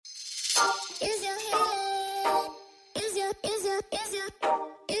Is your healing? Is your healing?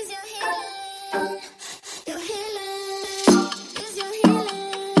 Your healing? Is your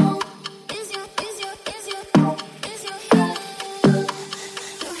healing? Is your healing?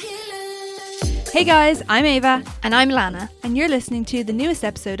 Your healing? Hey guys, I'm Ava, And I'm Lana. and you're listening to the newest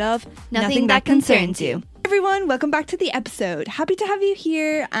episode of Nothing That Concerns You. Everyone, welcome back to the episode. Happy to have you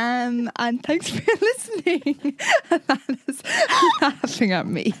here, and thanks for listening. Lana's laughing at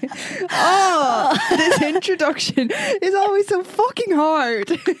me. Oh, this introduction is always so fucking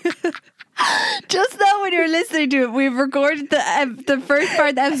hard. Just now when you're listening to it, we've recorded the first part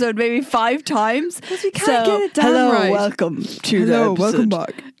of the episode maybe 5 times. Because we can't get it down hello, right. welcome to the Hello, episode. welcome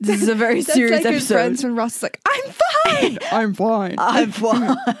back. This is a very That's serious like his episode. friends when Ross is like, I'm fine. I'm fine. I'm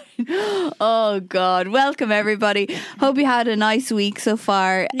fine. Oh God! Welcome everybody. Hope you had a nice week so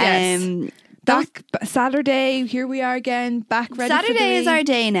far. Yes. Back Saturday, here we are again, back ready for the Saturday is week. our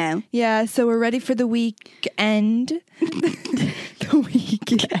day now. Yeah, so we're ready for the weekend. The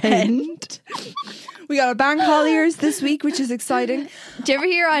weekend. We got a bank holidays this week, which is exciting. Did you ever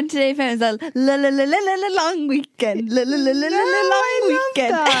hear on Today Fans that la la la la la la long weekend, la la la la la la long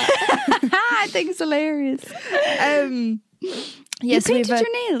weekend? I think it's hilarious. Yes, you painted we've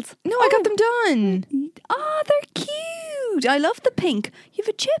your nails. No, I got them done. Oh, they're cute. I love the pink. You have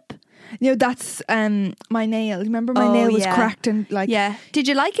a chip. No, that's my nail. Remember my Oh, nail was yeah. cracked and like Yeah. Did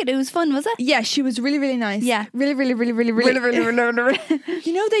you like it? It was fun, was it? Yeah, she was really, really nice. Yeah. Really.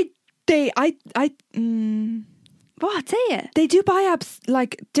 You know, What? Say it. they do biabs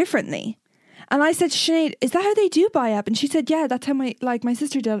like differently. And I said, Sinead, is that how they do biab? And she said, yeah, that's how my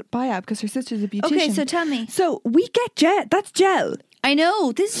sister did biab because her sister's a beautician. Okay, so tell me. So we get gel. That's gel. I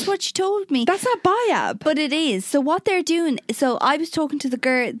know. This is what she told me. That's not biab. But it is. So what they're doing. So I was talking to the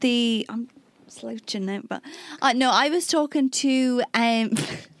girl. I'm slouching now, but no, I was talking to I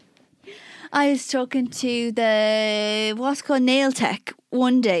was talking to the what's called nail tech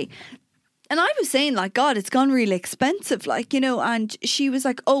one day. And I was saying, like, God, it's gone really expensive, like, you know, and she was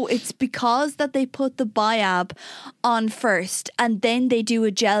like, oh, it's because that they put the biab on first and then they do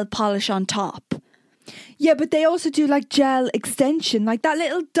a gel polish on top. Yeah, but they also do like gel extension, like that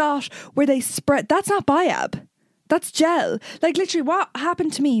little dot where they spread. That's not biab. That's gel. Like literally what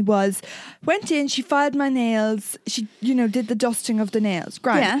happened to me was went in, she filed my nails, she, did the dusting of the nails.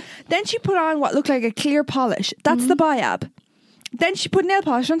 Grand. Yeah. Then she put on what looked like a clear polish. That's the biab. Then she put nail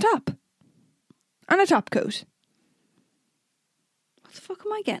polish on top. On a top coat. What the fuck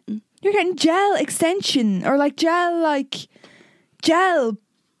am I getting? You're getting gel extension or like gel,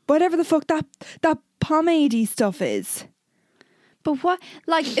 whatever the fuck that pomade-y stuff is. But what,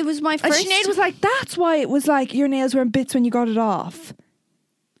 like, it was my And first... Sinead was like, that's why it was like your nails were in bits when you got it off.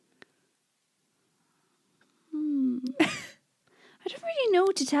 I don't really know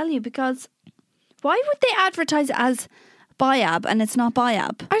what to tell you because why would they advertise it as biab and it's not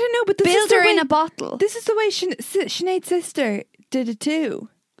biab? I don't know, but this is Build the her way, in a bottle. This is the way Sinead's sister did it too.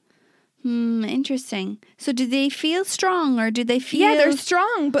 Interesting. So do they feel strong or do they feel... Yeah, they're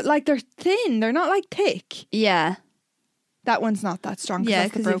strong, but like they're thin. They're not like thick. Yeah. That one's not that strong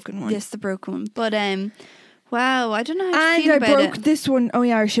because that's the broken one. Yes, the broken one. But, wow, I don't know how to And feel I about broke it. this one. Oh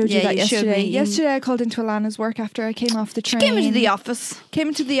yeah, I showed you Yeah, that you showed yesterday. me. Yesterday I called into Alana's work after I came off the train. Came into the office. Came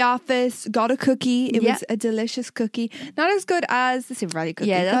into the office, got a cookie. It Yeah. was a delicious cookie. Not as good as the Super Value cookie.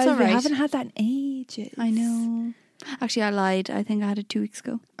 Yeah, that's Guys, all right. We haven't had that in ages. I know. Actually, I lied. I think I had it 2 weeks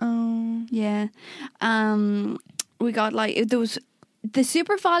ago. Oh. Yeah. We got there was the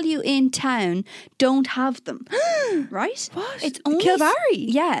Super Value in town don't have them. Right? What? It's only Kilbarry?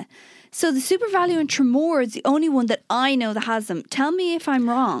 Yeah. So the Super Value in Tremor is the only one that I know that has them. Tell me if I'm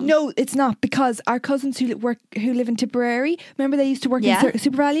wrong. No, it's not, because our cousins who live in Tipperary, remember they used to work Yeah. in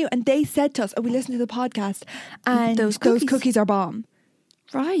Super Value, and they said to us, we listened to the podcast, and Those those cookies. cookies are bomb.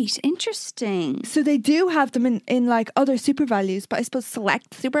 Right. Interesting. So they do have them in like other Super Values, but I suppose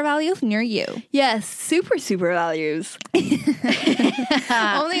select Super Values near you. Yes. Super values.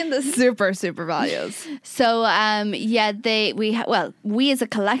 Only in the super values. So yeah, we as a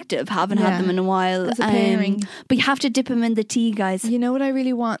collective haven't Yeah. had them in a while. As a pairing. But you have to dip them in the tea, guys. You know what I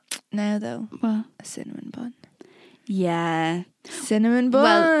really want now, though? Well, A cinnamon bun. yeah. Cinnamon bun.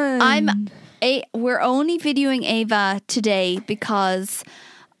 Well, we're only videoing Ava today because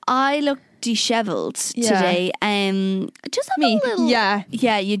I look dishevelled Yeah. today. Just have Me. a little. Yeah.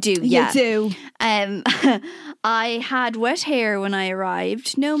 Yeah, you do. Yeah. You do. I had wet hair when I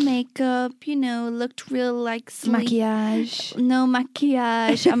arrived. No makeup. Looked real like sleek. Maquillage. No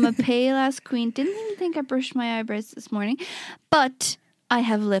maquillage. I'm a pale ass queen. Didn't even think I brushed my eyebrows this morning. But I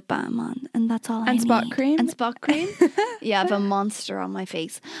have lip balm on, and that's all I need. And spot cream? And spot cream. Yeah, I have a monster on my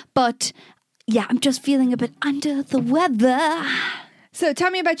face. But yeah, I'm just feeling a bit under the weather. So tell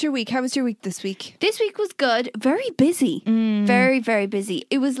me about your week. How was your week this week? This week was good. Very busy. Very, very busy.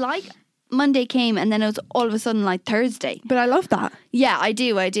 It was like Monday came and then it was all of a sudden like Thursday. But I love that. Yeah, I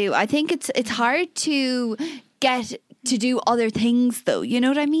do. I think it's hard to get to do other things though. You know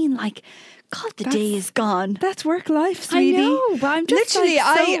what I mean? Like, God, the day is gone. That's work life, sweetie. I know, but I'm just literally,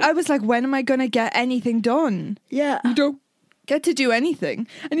 like, I was like, when am I going to get anything done? Yeah. You don't get to do anything.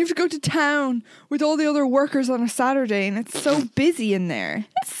 And you have to go to town with all the other workers on a Saturday and it's so busy in there.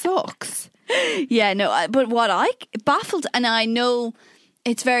 It sucks. Yeah, no, but what I baffled, and I know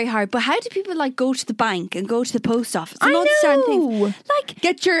it's very hard, but how do people like go to the bank and go to the post office and all these certain things? Like,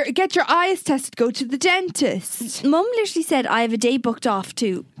 Get your eyes tested, go to the dentist. Mum literally said, I have a day booked off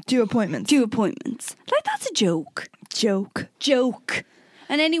to Do appointments. Like, that's a joke. Joke.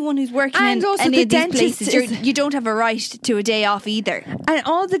 And anyone who's working And in also any the of these dentist places, is- you don't have a right to a day off either. And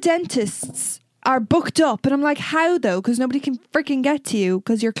all the dentists are booked up. And I'm like, how though? Because nobody can freaking get to you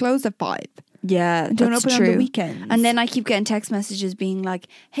because you're closed at 5. Yeah, Don't open on the weekends. And then I keep getting text messages being like,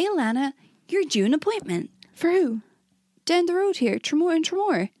 hey, Lana, you're due an appointment For who? down the road here, Tremor and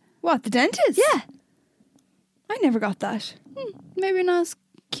Tremor. What, the dentist? Yeah. I never got that. Maybe you're not as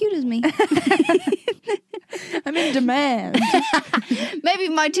cute as me. I'm in demand. Maybe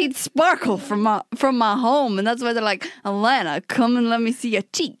my teeth sparkle from my home, and that's why they're like, Alana, come and let me see your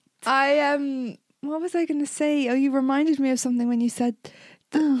teeth. What was I going to say? Oh, you reminded me of something when you said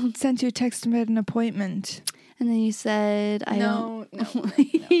sent you a text about an appointment. And then you said, No.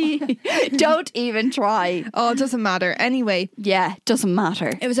 Don't even try. Oh, it doesn't matter. Anyway, Yeah, doesn't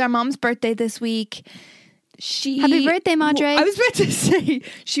matter. it was our mom's birthday this week. Happy birthday, Madre. I was about to say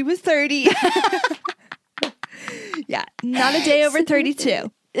she was 30. Yeah, not a day over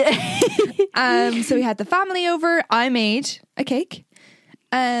 32. So we had the family over. I made a cake.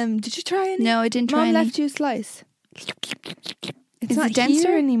 Did you try any? No, I didn't try Mom any. left you a slice. It's Is not it denser?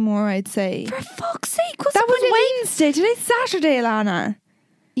 here anymore, I'd say. For fuck's sake, what's That the point of was Wednesday. Today's Saturday, Alana.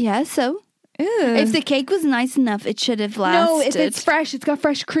 Yeah, so Ew. if the cake was nice enough, it should have lasted. No, if it's fresh, it's got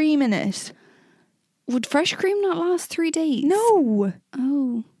fresh cream in it. Would fresh cream not last 3 days? No.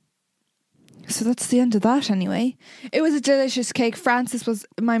 Oh. So that's the end of that anyway. It was a delicious cake. Frances was,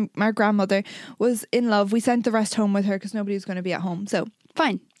 my grandmother, was in love. We sent the rest home with her because nobody was going to be at home. So,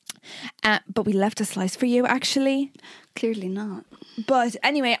 Fine. but we left a slice for you actually. Clearly not. But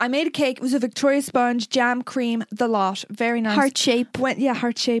anyway, I made a cake. It was a Victoria sponge, jam, cream, the lot. Very nice. Heart shape.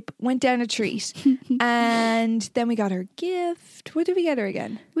 Heart shape. Went down a treat. And then we got her gift. What did we get her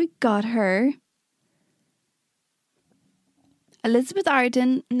again? We got her Elizabeth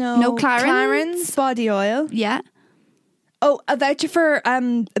Arden. No, Clarence. body oil. Yeah. Oh, a voucher for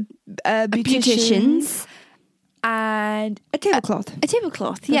beauticians. Beauticians. And a tablecloth. A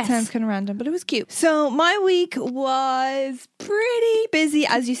tablecloth, That yes. sounds kind of random, but it was cute. So my week was pretty busy,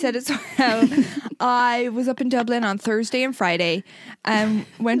 as you said as well. I was up in Dublin on Thursday and Friday, and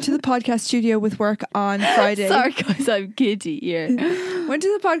went to the podcast studio with work on Friday. Sorry, guys, I'm giddy here. Went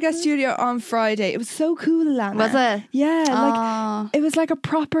to the podcast studio on Friday. It was so cool, Lana. Was it? Yeah, Aw. like it was like a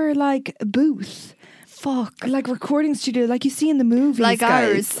proper like booth. Fuck. Like recording studio, like you see in the movies, Like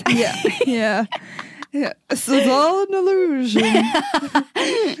guys. ours. Yeah, yeah. Yeah, it's all an illusion.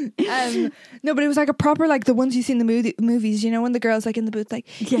 No, but it was like a proper, like the ones you see in the movies. You know, when the girls like in the booth, like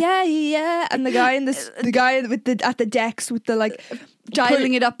yeah, and the guy with the at the decks with the like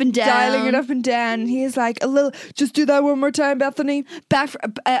Dialing it up and down. He's like a little. Just do that one more time, Bethany. What's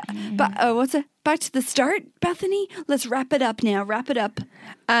it? Back to the start, Bethany. Let's wrap it up now. Wrap it up.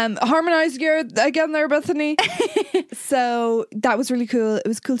 Harmonise gear again there, Bethany. So that was really cool. It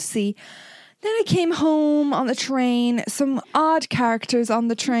was cool to see. Then I came home on the train. Some odd characters on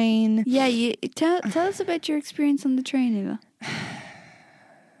the train. Yeah, you tell us about your experience on the train, Eva.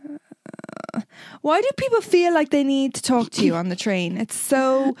 Why do people feel like they need to talk to you on the train? It's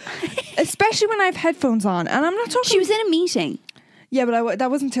so, especially when I have headphones on, and I'm not talking. She was in a meeting. Yeah, but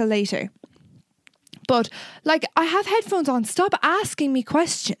that wasn't till later. But like, I have headphones on. Stop asking me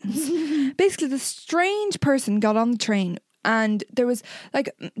questions. Basically, the strange person got on the train, and there was a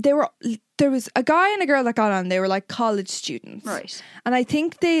guy and a girl that got on. They were like college students, Right. And I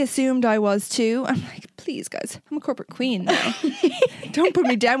think they assumed I was too. I'm like, please, guys, I'm a corporate queen now. Don't put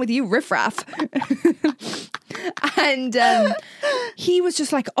me down with you riffraff. And he was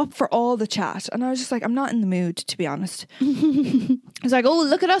just like up for all the chat, and I was just like, I'm not in the mood, to be honest. He was like, oh,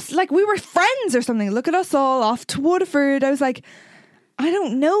 look at us, like we were friends or something. Look at us all off to Waterford. I was like, I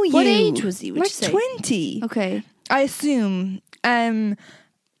don't know you. What age was he, would like you say? 20. Okay. I assume.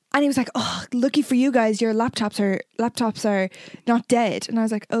 And he was like, "Oh, lucky for you guys, your laptops are not dead." And I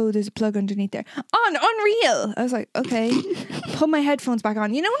was like, "Oh, there's a plug underneath there." Unreal. I was like, "Okay." Put my headphones back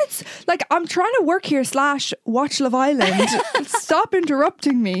on. You know when it's like I'm trying to work here / watch Love Island. Stop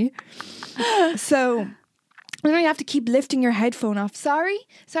interrupting me. So then you have to keep lifting your headphone off. Sorry.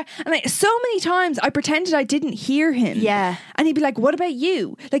 And like, so many times I pretended I didn't hear him. Yeah. And he'd be like, "What about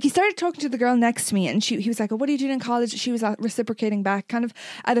you?" Like he started talking to the girl next to me, and he was like, "Oh, what are you doing in college?" She was reciprocating back, kind of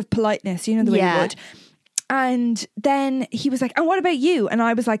out of politeness, you know, the way you would. And then he was like, "And what about you?" And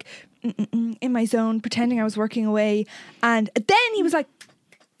I was like, in my zone, pretending I was working away. And then he was like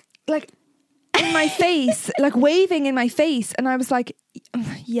in my face, like waving in my face. And I was like,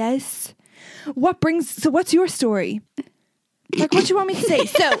 "Yes. So what's your story? Like, what do you want me to say?"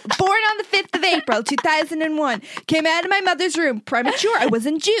 So, born on the 5th of April, 2001, came out of my mother's room, premature. I was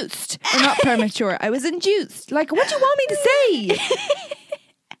induced. Or not premature, I was induced. Like, what do you want me to say?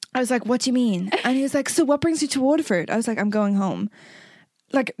 I was like, "What do you mean?" And he was like, "So what brings you to Waterford?" I was like, "I'm going home."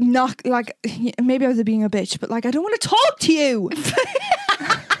 Like, not, like, maybe I was being a bitch, but like, I don't want to talk to you.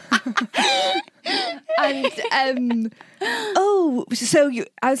 And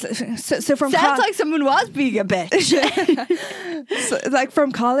so from Sounds like someone was being a bitch. so, like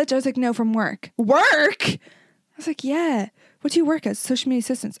from college, I was like, "No, from work." Work? I was like, "Yeah. What do you work as?" "Social media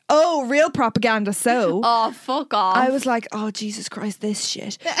assistants." "Oh, real propaganda." So Oh, fuck off. I was like, "Oh, Jesus Christ, this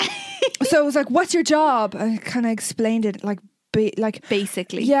shit." So I was like, "What's your job?" I kind of explained it like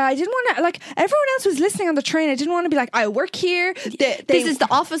basically. Yeah, I didn't want to, like, everyone else was listening on the train. I didn't want to be like, "I work here. This is the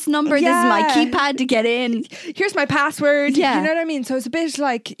office number. Yeah. This is my keypad to get in. Here's my password." Yeah. You know what I mean? So it's a bit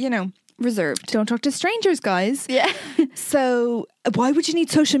like, you know, Reserved. don't talk to strangers, guys. Yeah. So why would you need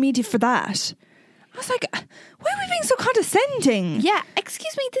social media for that? I was like, why are we being so condescending? Yeah.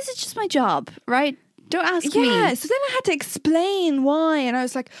 Excuse me, this is just my job, right? Don't ask me. Yeah, so then I had to explain why, and I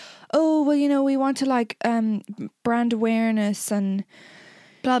was like, "Oh, well, you know, we want to like brand awareness and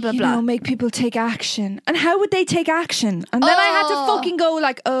Blah, blah, you blah. know, make people take action." And how would they take action? And then I had to fucking go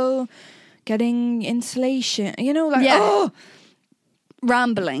like, "Oh, getting insulation," you know, like, Yeah. oh.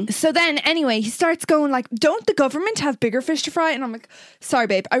 Rambling. So then anyway, he starts going like, "Don't the government have bigger fish to fry?" And I'm like, "Sorry,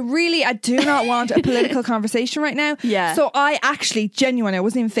 babe, I do not want a political conversation right now." Yeah. So I actually, genuinely, I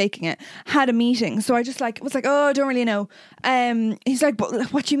wasn't even faking it, had a meeting. So I just like was like, "Oh, I don't really know." He's like,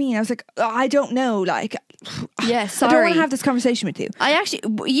 "But what do you mean?" I was like, "Oh, I don't know. Like, Yeah, I don't sorry. want to have this conversation with you."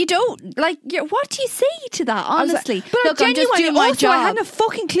 You don't, like, what do you say to that, I was like, honestly? but Look, I'm just genuinely, doing my also, job. I hadn't a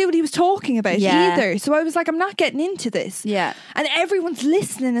fucking clue what he was talking about Yeah. either. So I was like, I'm not getting into this. Yeah. And everyone's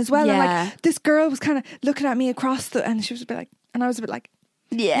listening as well. And Yeah. like, this girl was kind of looking at me across and she was a bit like, and I was a bit like,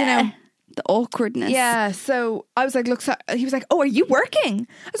 Yeah. you know. The awkwardness. Yeah. So I was like, "Look," he was like, "Oh, are you working?"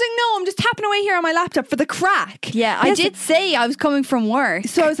 I was like, "No, I'm just tapping away here on my laptop for the crack." Yeah, I Yes. did say I was coming from work.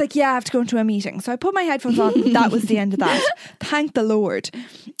 So I was like, "Yeah, I have to go into a meeting." So I put my headphones on. That was the end of that. Thank the Lord.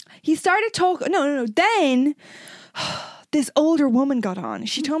 He started talking. No. Then this older woman got on.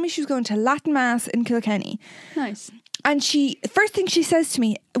 She told me she was going to Latin Mass in Kilkenny. Nice. And first thing she says to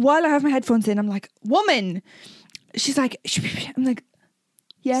me while I have my headphones in, I'm like, "Woman." She's like, I'm like,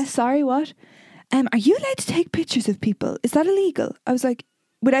 "Yeah, sorry, what? Are you allowed to take pictures of people? Is that illegal?" I was like,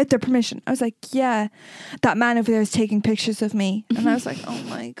 "Without their permission." I was like, "Yeah, that man over there is taking pictures of me." And I was like, "Oh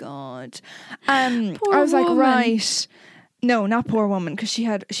my God." Poor I was like, woman. "Right." No, not poor woman, because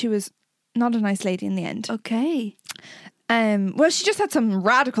she was not a nice lady in the end. Okay. Well, she just had some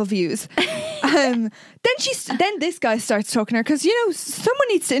radical views. Then this guy starts talking to her because, you know, someone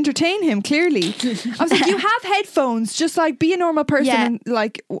needs to entertain him. Clearly, I was like, "You have headphones. Just like be a normal person." Yeah. And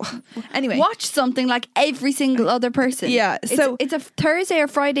like, anyway, Watch something like every single other person. Yeah, so- it's a Thursday or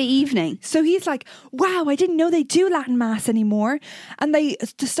Friday evening. So he's like, "Wow, I didn't know they do Latin Mass anymore." And they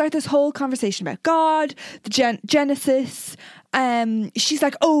to start this whole conversation about God, the Genesis. She's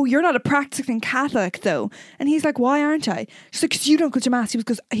like, "Oh, you're not a practicing Catholic though." And he's like, "Why aren't I?" She's like, "'Cause you don't go to Mass."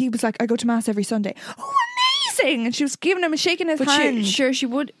 He was like, "I go to Mass every Sunday." Oh, amazing. And she was giving him a shaking his hand. She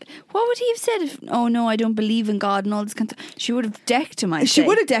would. What would he have said if, "Oh no, I don't believe in God" and all this kind of? She would have decked him. She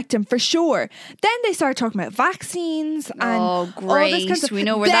would have decked him for sure. Then they started talking about vaccines and all this kind of great. stuff. We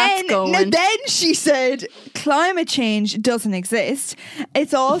know where that's going. Then she said, "Climate change doesn't exist.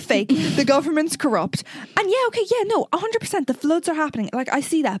 It's all fake. The government's corrupt." And 100%. The floods are happening. Like, I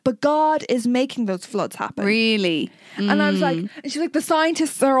see that, but God is making those floods happen. Really? And I was like, and she's like, "The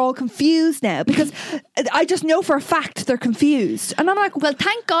scientists are all confused now," because I just just know for a fact they're confused. And I'm like, Well,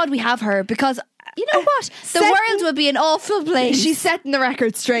 thank God we have her, because you know what? The setting- world would be an awful place. she's setting the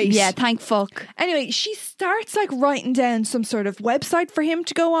record straight. yeah, thank fuck. Anyway, she starts like writing down some sort of website for him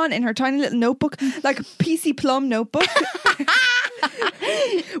to go on in her tiny little notebook, like a PC Plum notebook.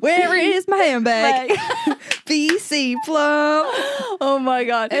 Where is my handbag? PC Plum. Oh my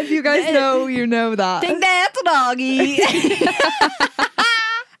God. If you guys know, you know that. Think that's a doggy.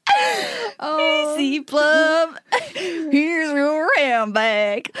 Oh. PC Plum. Here's your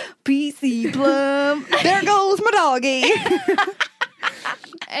handbag. PC Plum. There goes my doggy.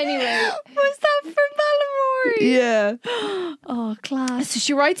 Anyway. Was that from Malamori? Yeah. Oh, class. So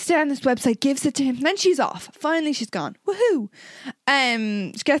she writes down this website, gives it to him, then she's off. Finally she's gone. Woohoo.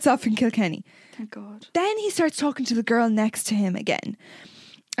 She gets off in Kilkenny. Thank God. Then he starts talking to the girl next to him again.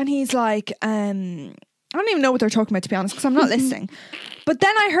 And he's like, I don't even know what they're talking about, to be honest, because I'm not listening. But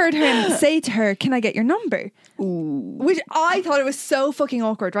then I heard him say to her, can I get your number? Ooh. Which I thought it was so fucking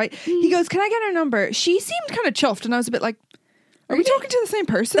awkward, right? He goes, can I get her number? She seemed kind of chuffed, and I was a bit like, are we talking to the same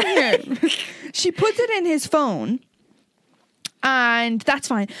person here? She puts it in his phone, and that's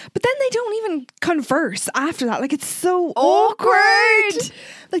fine. But then they don't even converse after that. Like, it's so awkward.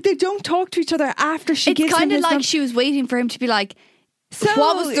 Like, they don't talk to each other after she gives It's him kind of his like number. she was waiting for him to be like, So-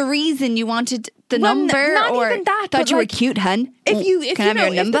 what was the reason you wanted the Well, number? not or even that, thought but you were like, cute, hun. If you Can I have know,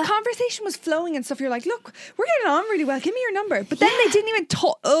 your if number? the conversation was flowing and stuff, you're like, look, we're getting on really well. Give me your number. But then they didn't even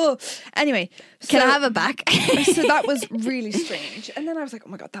talk. Oh, anyway. Can so- I have it back? So that was really strange. And then I was like, oh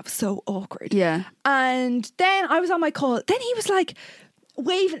my God, that was so awkward. Yeah. And then I was on my call. Then he was like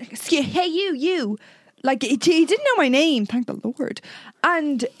waving, hey, you. Like, he didn't know my name, thank the Lord.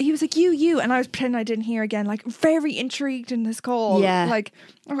 And he was like, you. And I was pretending I didn't hear again, like, very intrigued in this call. Yeah. Like,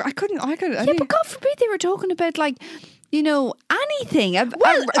 I couldn't. Yeah, but God forbid they were talking about, like, you know, anything.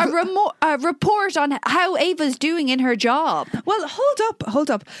 A report on how Ava's doing in her job. Well,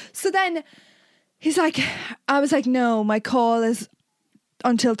 hold up. So then he's like, I was like, no, my call is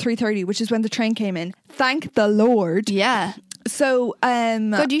until 3:30, which is when the train came in. Thank the Lord. Yeah. So,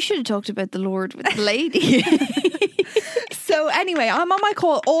 God, you should have talked about the Lord with the lady. So anyway, I'm on my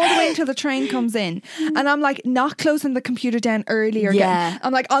call all the way until the train comes in, and I'm like not closing the computer down early or Yeah.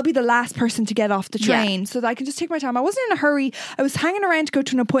 I'm like, I'll be the last person to get off the train so that I can just take my time. I wasn't in a hurry. I was hanging around to go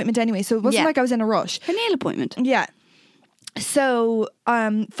to an appointment anyway, so it wasn't Yeah. like I was in a rush. Her nail appointment. Yeah. So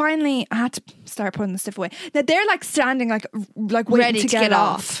finally I had to start putting the stuff away. Now they're like standing like waiting Ready to to get get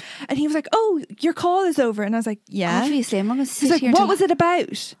off. And he was like, oh, your call is over. And I was like, yeah. Obviously, I'm not going to sit He's like, here. what until- was it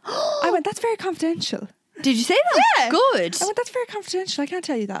about? I went, that's very confidential. Did you say that? Yeah. Good. I went, that's very confidential. I can't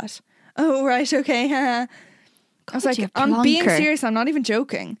tell you that. Oh, right. Okay. I was God, you like, I'm being plonker. serious. I'm not even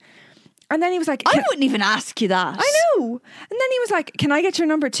joking. And then he was like, I wouldn't even ask you that. I know. And then he was like, can I get your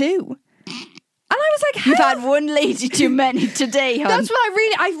number too? And I was like, You've how? had one lady too many today, hon. That's what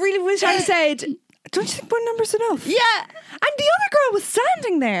I really wish I said. Don't you think one number's enough? Yeah. And the other girl was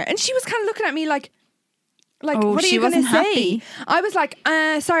standing there, and she was kind of looking at me like, Oh, what are she you going to wasn't say? happy. I was like,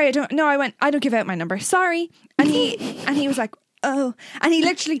 sorry, I don't. No, I went. I don't give out my number. Sorry. And he was like, oh, and he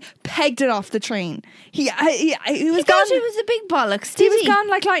literally pegged it off the train. He was He gone. thought it was a big bollocks, He did was he? gone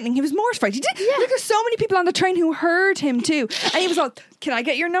like lightning. He was mortified. He did. Yeah. Look, there's so many people on the train who heard him too, and he was like, "Can I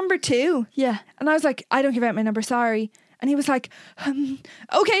get your number too?" Yeah. And I was like, "I don't give out my number. Sorry." And he was like,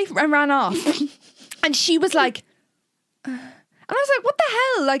 "Okay," and ran off. And she was like. And I was like, what the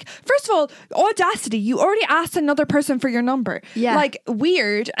hell? Like, first of all, audacity. You already asked another person for your number. Yeah. Like,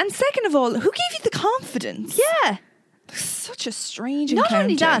 weird. And second of all, who gave you the confidence? Yeah. Such a strange Not encounter.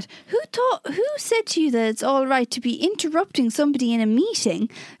 only that, who said to you that it's all right to be interrupting somebody in a meeting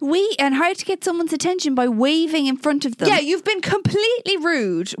and hard to get someone's attention by waving in front of them? Yeah, you've been completely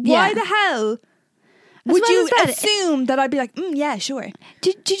rude. Why Yeah. the hell As would well you as that, assume that I'd be like, yeah, sure.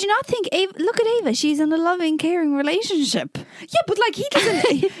 Did you not think, Ava, look at Ava, she's in a loving, caring relationship. Yeah, but like he doesn't,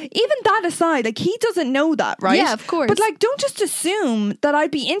 even that aside, like he doesn't know that, right? Yeah, of course. But like, don't just assume that I'd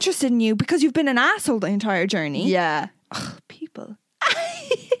be interested in you because you've been an asshole the entire journey. Yeah. Ugh, people.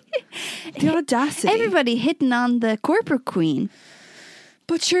 The audacity. Everybody hitting on the corporate queen.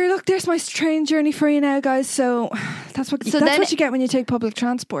 But sure, look, there's my train journey for you now, guys. So that's what then- what you get when you take public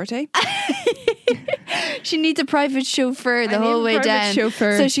transport, eh? She needs a private chauffeur the I need whole a way private down,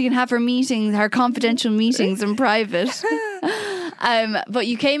 chauffeur. so she can have her meetings, her confidential meetings in private. But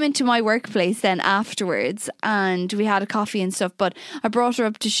you came into my workplace then afterwards, and we had a coffee and stuff. But I brought her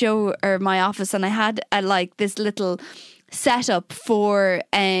up to show her my office, and I had like this little setup for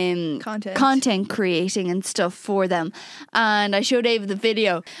content creating and stuff for them. And I showed Ava the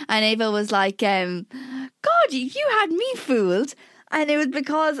video, and Ava was like, God, you had me fooled. And it was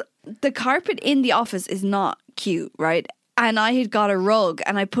because the carpet in the office is not cute, right? And I had got a rug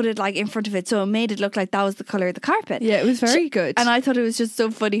and I put it like in front of it, so it made it look like that was the colour of the carpet. Yeah, it was very good. And I thought it was just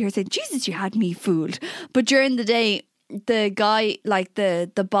so funny, her saying, Jesus, you had me fooled. But during the day, the guy, like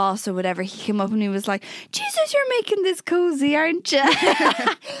the boss or whatever, he came up and he was like, Jesus, you're making this cozy, aren't you? And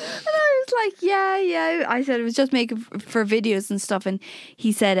I was like, yeah. I said it was just making for videos and stuff. And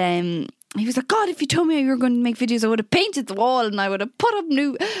he said, he was like, God, if you told me you were going to make videos, I would have painted the wall and I would have put up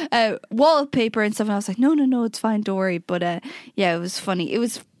new wallpaper and stuff. And I was like, no, it's fine, don't worry. But yeah, it was funny.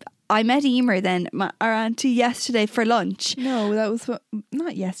 I met Emer then, our auntie, yesterday for lunch. No, that was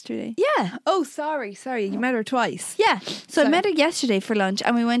not yesterday. Yeah. Oh, sorry. You met her twice. Yeah. So I met her yesterday for lunch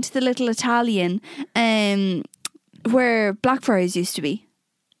and we went to the little Italian where Blackfriars used to be.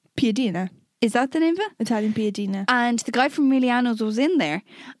 Piadina. Is that the name of it? Italian Piadina. And the guy from Emiliano's was in there.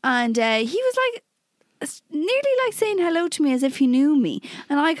 And he was like, nearly like saying hello to me as if he knew me.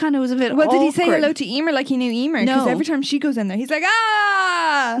 And I kind of was a bit Well, awkward. did he say hello to Emer like he knew Emer? Because No. every time she goes in there, he's like,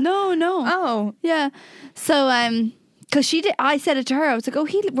 ah! No. Oh. Yeah. So, because I said it to her. I was like, oh,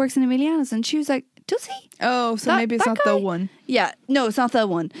 he works in Emiliano's. And she was like, does he? Oh, so maybe it's that not guy? the one. Yeah, no, it's not the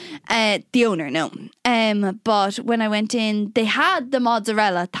one. The owner, no. But when I went in, they had the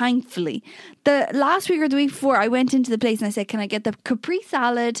mozzarella, thankfully. The last week or the week before, I went into the place and I said, can I get the Capri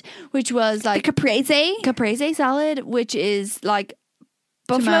salad, which was like... The caprese? Caprese salad, which is like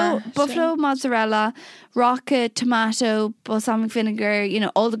buffalo mozzarella, rocca, tomato, balsamic vinegar,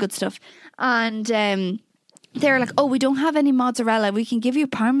 all the good stuff. And they were like, oh, we don't have any mozzarella. We can give you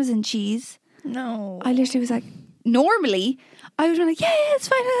Parmesan cheese. No. I literally was like, normally I would be like, yeah, it's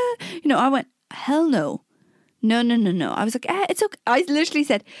fine. I went, hell no. No. I was like, it's okay. I literally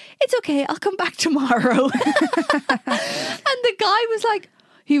said, it's okay. I'll come back tomorrow. And the guy was like,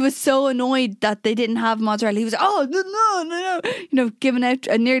 he was so annoyed that they didn't have mozzarella. He was like, oh, no. Giving out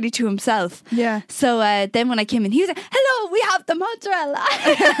nearly to himself. Yeah. So then when I came in, he was like, hello, we have the mozzarella.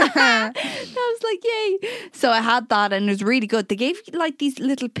 I was like, yay. So I had that and it was really good. They gave like these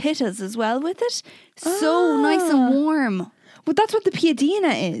little pittas as well with it. So nice and warm. Well, that's what the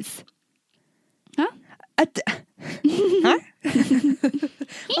Piadina is. Huh? Huh?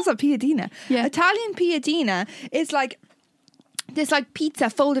 What's a Piadina? Yeah. Italian Piadina is like this like pizza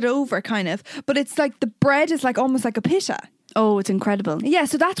folded over kind of, but it's like the bread is like almost like a pitta. Oh, it's incredible. Yeah,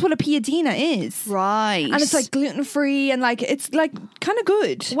 so that's what a Piadina is. Right. And it's like gluten free and like it's like kind of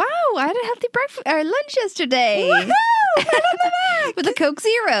good. Wow, I had a healthy breakfast or lunch yesterday. Woohoo! With a Coke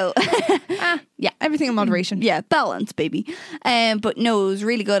Zero. Yeah, everything in moderation. Yeah, balance, baby. But no, it was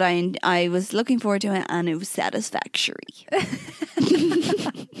really good. I was looking forward to it and it was satisfactory.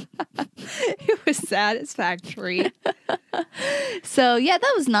 It was satisfactory. So yeah,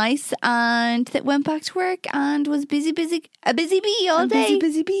 that was nice. And that went back to work and was a busy bee all day.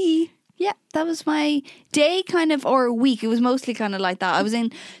 Busy bee. Yeah, that was my day kind of, or week. It was mostly kind of like that. I was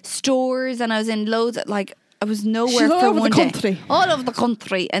in stores and I was in loads of, like, I was nowhere She's all for over the one day. country. All over the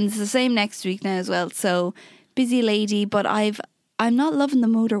country. And it's the same next week now as well. So busy lady, but I'm not loving the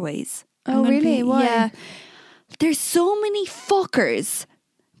motorways. Oh, I'm gonna really? Why? Yeah. There's so many fuckers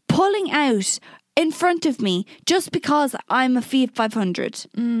pulling out in front of me just because I'm a Fiat 500.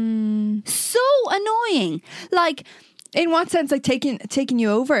 So annoying. Like, In what sense? Like taking you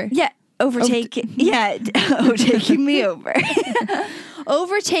over? yeah, overtaking. Yeah, overtaking me over.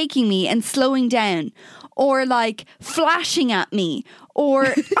 Overtaking me and slowing down. Or like flashing at me. Or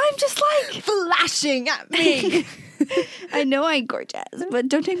I'm just like Flashing at me. I know I'm gorgeous, but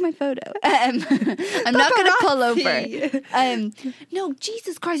don't take my photo. I'm not going to pull over. No,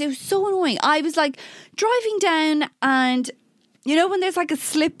 Jesus Christ, it was so annoying. I was like driving down and when there's like a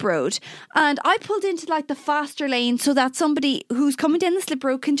slip road and I pulled into like the faster lane so that somebody who's coming down the slip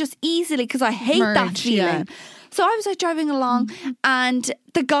road can just easily, because I hate that Merge, feeling. yeah. So I was like driving along and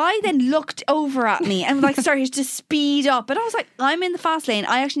the guy then looked over at me and like started to speed up. And I was like, I'm in the fast lane.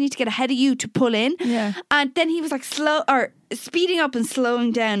 I actually need to get ahead of you to pull in. Yeah. And then he was like speeding up and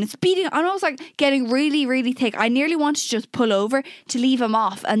slowing down and speeding up. And I was like getting really, really thick. I nearly wanted to just pull over to leave him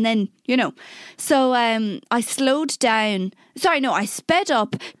off. And then, so I slowed down. Sorry, no, I sped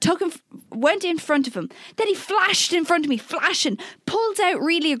up, took him, went in front of him. Then he flashed in front of me, flashing, pulls out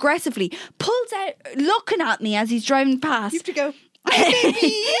really aggressively, pulls out, looking at me as he's driving past. You have to go.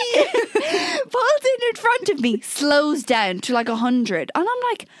 Pulls in front of me, slows down to like 100. And I'm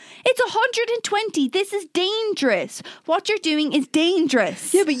like, it's 120. This is dangerous. What you're doing is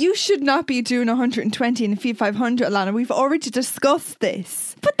dangerous. Yeah, but you should not be doing 120 in a Fiat 500, Alana. We've already discussed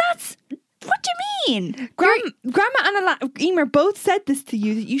this. But that's... What do you mean? Grandma and Emer both said this to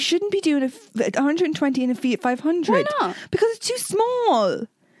you, that you shouldn't be doing 120 in a Fiat 500. Why not? Because it's too small.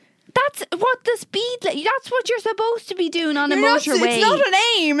 That's what the speed. That's what you're supposed to be doing on a You're not- motorway. It's not an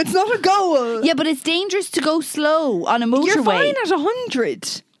aim. It's not a goal. Yeah, but it's dangerous to go slow on a motorway. You're fine at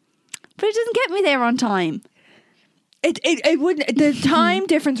 100. But it doesn't get me there on time. It wouldn't. The time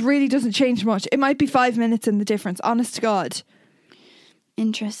difference really doesn't change much. It might be 5 minutes in the difference. Honest to God.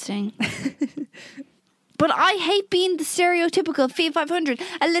 Interesting. But I hate being the stereotypical Fiat 500.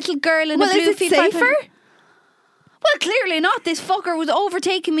 A little girl in a blue is it Fiat 500. safer? Well, clearly not. This fucker was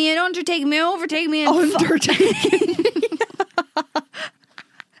overtaking me and undertaking me, overtaking me and Undertaking.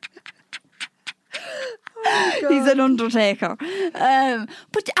 He's an undertaker.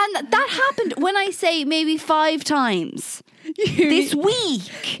 But that happened when I say maybe 5 times this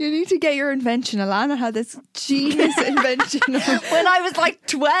week. You need to get your invention. Alana had this genius invention. When I was like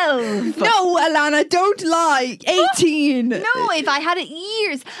 12. No, Alana, don't lie. 18. No, if I had it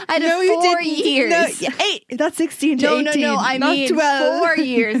years. I had No, it you 4 didn't. years. No, 8. That's 16 to 18. No, I not mean 12. 4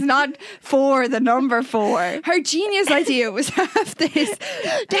 years, not 4, the number 4. Her genius idea was have this.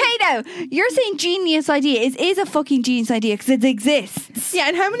 Hey now, you're saying genius idea is a fucking genius idea because it exists. Yeah,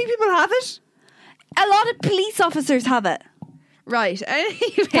 and how many people have it? A lot of police officers have it. Right. Anyway,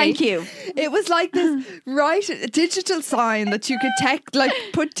 Thank you. It was like this digital sign that you could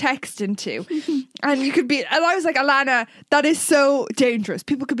put text into, and you could be. And I was like, Alana, that is so dangerous.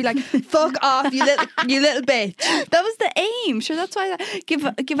 People could be like, "Fuck off, you little bitch." That was the aim. Sure, that's why I give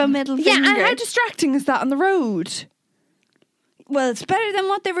a middle Yeah, finger. and how distracting is that on the road? Well, it's better than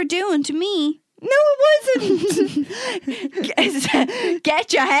what they were doing to me. No, it wasn't.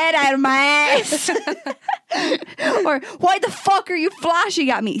 Get your head out of my ass. Or why the fuck are you flashing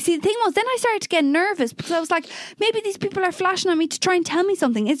at me? See, the thing was, then I started to get nervous because I was like, maybe these people are flashing at me to try and tell me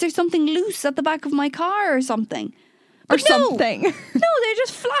something. Is there something loose at the back of my car or something? But no. something. No, they're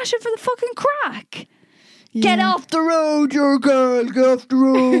just flashing for the fucking crack. Yeah. Get off the road, you girl. Get off the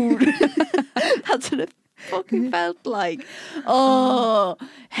road. That's what it fucking felt like. Oh,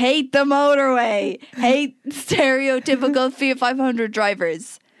 hate the motorway. Hate stereotypical Fiat 500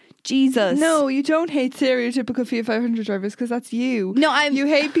 drivers. Jesus. No, you don't hate stereotypical Fiat 500 drivers because that's you. No, you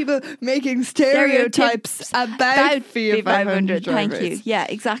hate people making stereotypes about Fiat 500 drivers. Thank you. Yeah,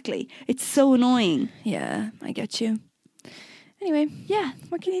 exactly. It's so annoying. Yeah, I get you. Anyway, Yeah.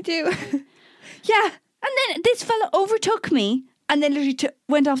 what can you do? Yeah. And then this fella overtook me and then literally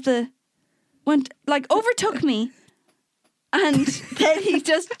overtook me. And then he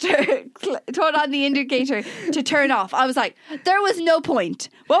just turned on the indicator to turn off. I was like, there was no point.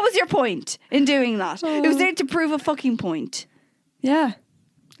 What was your point in doing that? It was there to prove a fucking point. Yeah,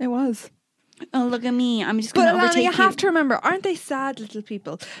 it was. Oh, look at me. I'm just going But to Alana, overtake you have to remember, aren't they sad little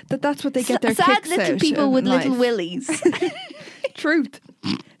people? That's what they get their sad kicks little out people of with in little life. willies. Truth.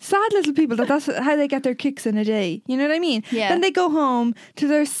 Sad little people, that's how they get their kicks in a day. You know what I mean? Yeah. Then they go home to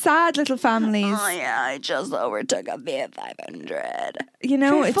their sad little families. Oh yeah, I just overtook a Fiat 500. You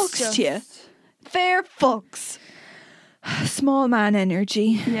know, Fair it's fucks just to you. Fair fucks. small man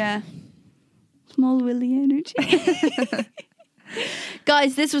energy. Yeah. Small willy energy.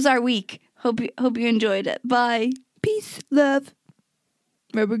 Guys, this was our week. Hope you enjoyed it. Bye. Peace, love,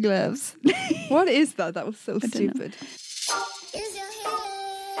 rubber gloves. What is that? That was so don't know. stupid. Is your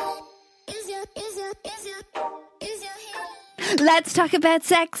healing? Is your healing? Let's talk about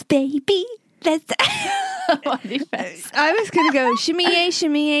sex, baby. Let's. What do you think? I was gonna go shimmy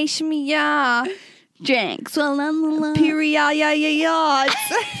shimmy shimmy ya. Drinks. Well, Period, yeah, yeah, yeah.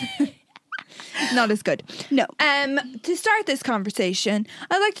 Not as good. No. To start this conversation,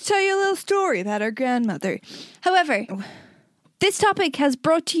 I'd like to tell you a little story about our grandmother. However, this topic is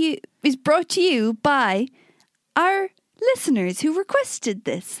brought to you by our listeners who requested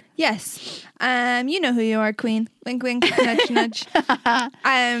this. Yes. You know who you are, Queen. Wink, wink, nudge, nudge.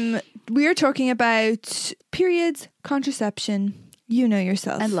 We are talking about periods, contraception. You know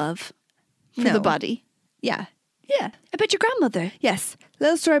yourself. And love for No. the body. Yeah. Yeah. About your grandmother. Yes.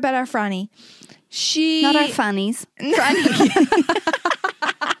 Little story about our Franny. She... Not our fannies.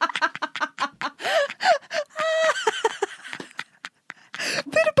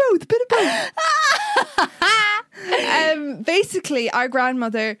 Bit of both. Basically, our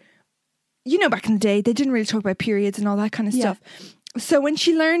grandmother, you know, back in the day, they didn't really talk about periods and all that kind of Yeah. stuff. So when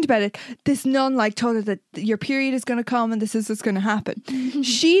she learned about it, this nun told her that your period is going to come and this is what's going to happen.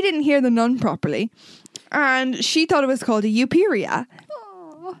 She didn't hear the nun properly, and she thought it was called a euperia.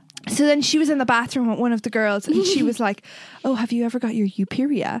 So then she was in the bathroom with one of the girls, and she was like, "Oh, have you ever got your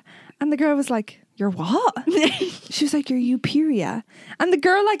euperia?" And the girl was like, You're what? She was like, you're euperia. And the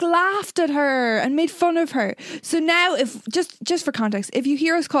girl like laughed at her and made fun of her. So now if just for context, if you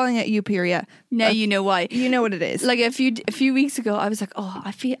hear us calling it euperia, Now you know why. you know what it is. Like a few weeks ago, I was like, "Oh,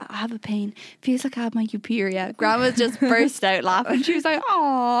 I have a pain. Feels like I have my euperia." Grandma just burst out laughing. She was like,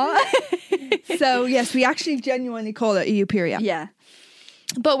 "Aw." So yes, we actually genuinely call it a euperia. Yeah,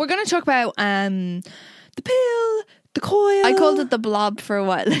 But we're going to talk about the pill, the coil. I called it the blob for a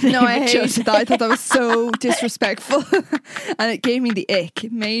while. No, I hated that. I thought that was so disrespectful, and it gave me the ick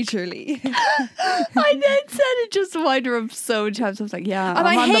majorly. I then said it just wind her up so many times. I was like, "Yeah," And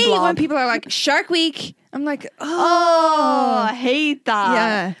I'm I on the hate blob. when people are like Shark Week. I'm like, Oh, I hate that.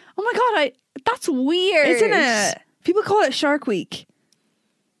 Yeah. Oh my god, that's weird, isn't it? People call it Shark Week.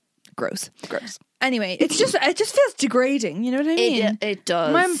 Gross. Gross. Anyway, it just feels degrading. You know what I mean? It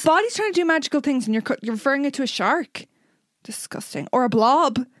does. My body's trying to do magical things, and you're referring it to a shark. Disgusting. Or a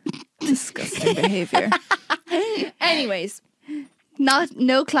blob. Disgusting behavior. Anyways,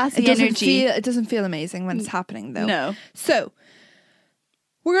 No classy energy. It doesn't feel amazing when it's happening, though. No. So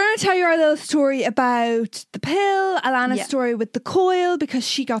we're going to tell you our little story about the pill, Alana's story with the coil, because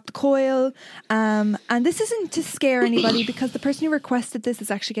she got the coil. And this isn't to scare anybody because the person who requested this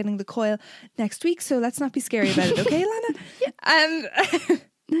is actually getting the coil next week. So let's not be scary about it, okay, Alana?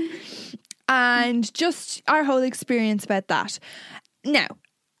 And just our whole experience about that. Now,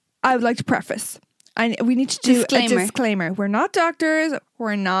 I would like to preface. We need to do a disclaimer. We're not doctors.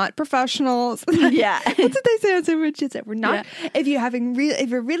 We're not professionals. Yeah. What did they say on Super Chat? We're not. Yeah. If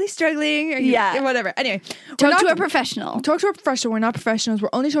you're really struggling, or whatever. Anyway, talk to a professional. Talk to a professional. We're not professionals. We're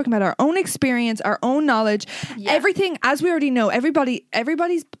only talking about our own experience, our own knowledge. Yeah. Everything, as we already know,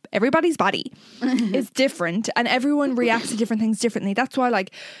 everybody's body is different, and everyone reacts to different things differently. That's why,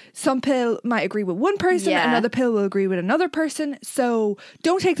 like, some pill might agree with one person, another pill will agree with another person. So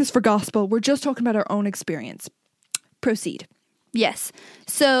don't take this for gospel. We're just talking about our own experience. Proceed. Yes.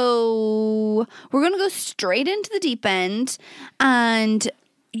 So we're going to go straight into the deep end. And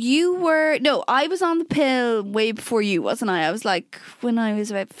I was on the pill way before you, wasn't I? I was like, when I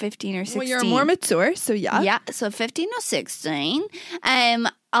was about 15 or 16. Well, you're more mature, so yeah. Yeah, so 15 or 16.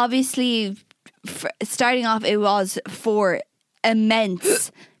 Obviously, starting off, it was for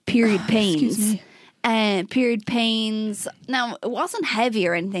immense period pains. Excuse me. Period pains. Now, it wasn't heavy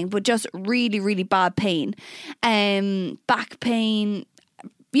or anything, but just really, really bad pain. Back pain,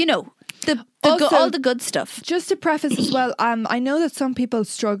 all the good stuff. Just to preface as well, I know that some people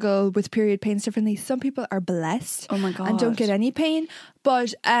struggle with period pains differently. Some people are blessed, oh my God, and don't get any pain.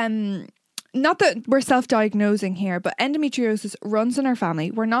 But not that we're self-diagnosing here, but endometriosis runs in our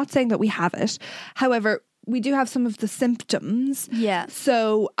family. We're not saying that we have it. However, we do have some of the symptoms. Yeah.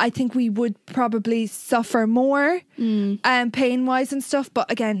 So I think we would probably suffer more pain-wise and stuff.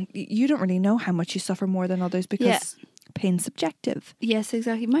 But again, you don't really know how much you suffer more than others because pain's subjective. Yes,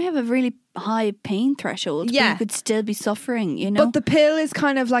 exactly. You might have a really high pain threshold. But you could still be suffering, But the pill is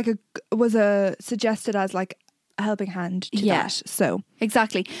kind of like suggested as like a helping hand to that. So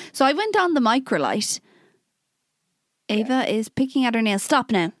exactly. So I went on the microlite. Ava is picking at her nails. Stop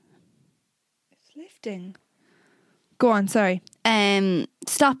now. Lifting. Go on, sorry.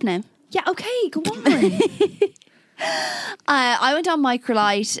 Stop now. Yeah, okay, go on. I went on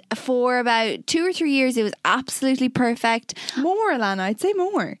microlite for about 2 or 3 years. It was absolutely perfect. More, Alana, I'd say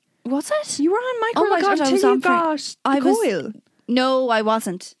more. Was it? You were on microlite Oh my God, until you got the coil. No, I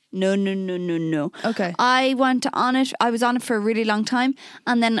wasn't. No. Okay. I went on it. I was on it for a really long time,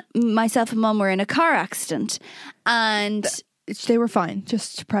 and then myself and Mum were in a car accident, and they were fine.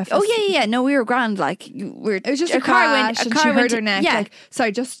 Just to preface. Oh yeah. No, we were grand. Like it was just a crash, and she hurt her neck. Yeah. Like,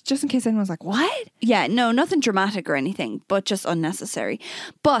 sorry, just in case anyone's like, what? Yeah. No, nothing dramatic or anything, but just unnecessary.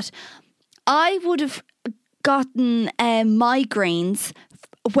 But I would have gotten migraines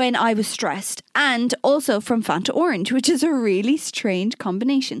when I was stressed, and also from Fanta Orange, which is a really strange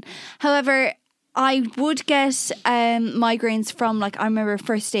combination. However, I would get migraines from, like, I remember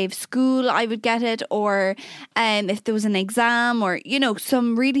first day of school I would get it, or if there was an exam, or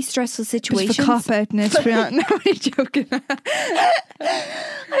some really stressful situations. Just for cop-outness. No, I'm joking.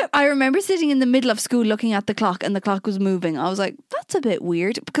 I remember sitting in the middle of school looking at the clock, and the clock was moving. I was like, that's a bit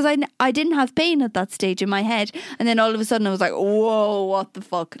weird, because I didn't have pain at that stage in my head, and then all of a sudden I was like, whoa, what the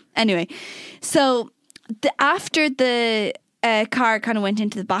fuck. Anyway, so after the car kind of went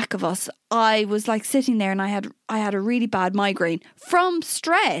into the back of us, I was like sitting there, and I had a really bad migraine from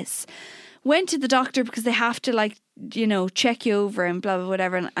stress. Went to the doctor because they have to, like, check you over and blah blah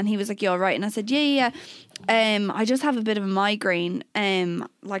whatever, and he was like, you all right? And I said, yeah. I just have a bit of a migraine.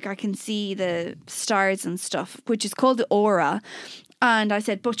 Like, I can see the stars and stuff, which is called the aura. And I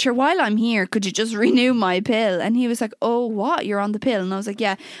said, but sure, while I'm here, could you just renew my pill? And he was like, oh, what? You're on the pill? And I was like,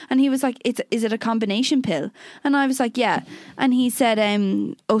 yeah. And he was like, is it a combination pill? And I was like, yeah. And he said,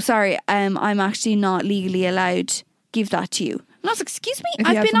 oh, sorry, I'm actually not legally allowed to give that to you. And I was like, excuse me?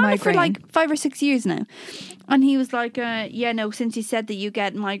 I've been on it for like 5 or 6 years now. And he was like, yeah, no, since you said that you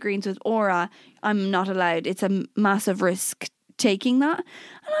get migraines with aura, I'm not allowed. It's a massive risk taking that.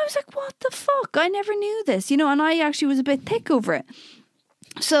 And I was like, what the fuck? I never knew this, you know, and I actually was a bit thick over it.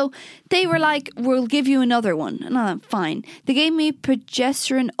 So they were like, we'll give you another one. And I'm fine. They gave me a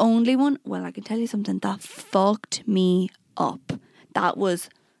progesterone only one. Well, I can tell you something, that fucked me up. That was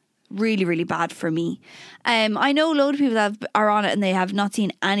really, really bad for me. I know a load of people that are on it and they have not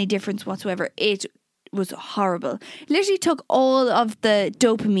seen any difference whatsoever. It was horrible. Literally took all of the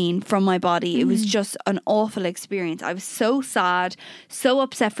dopamine from my body. It was just an awful experience. I was so sad, so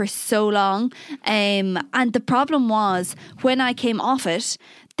upset for so long. And the problem was when I came off it,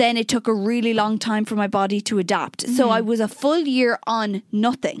 then it took a really long time for my body to adapt. So I was a full year on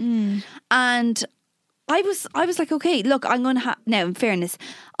nothing. And I was like, okay, look, I'm going to have, now in fairness,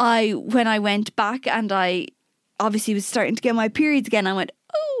 when I went back and I obviously was starting to get my periods again, I went,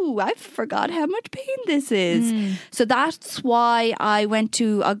 oh, I forgot how much pain this is. So that's why I went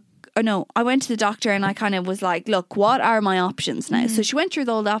to the doctor and I kind of was like, look, what are my options now? So she went through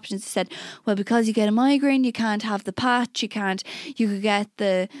all the options. She said, well, because you get a migraine, you can't have the patch, you could get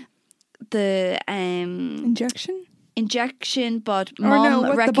the injection, but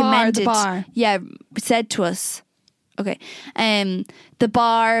mom recommended the bar. Yeah, said to us, okay, the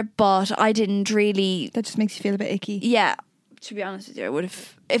bar, but I didn't really. That just makes you feel a bit icky. Yeah, to be honest with you, I would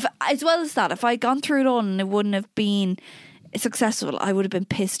have, if as well as that, if I'd gone through it all and it wouldn't have been successful, I would have been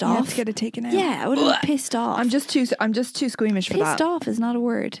pissed off. You have to get it taken out. Yeah, I would have been pissed off. I'm just too squeamish for that. Pissed off is not a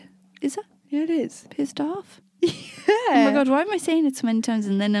word, is it? Yeah, it is. Pissed off. Yeah. Oh my god, why am I saying it so many times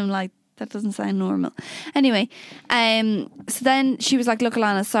and then I'm like, that doesn't sound normal. Anyway, so then she was like, look,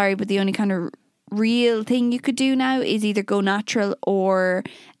 Alana, sorry, but the only kind of real thing you could do now is either go natural or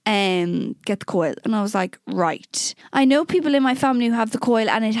get the coil. And I was like, right. I know people in my family who have the coil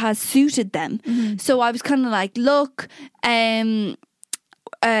and it has suited them. So I was kind of like, look, maybe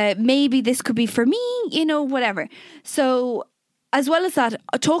this could be for me, you know, whatever. So as well as that,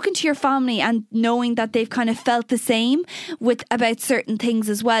 talking to your family and knowing that they've kind of felt the same about certain things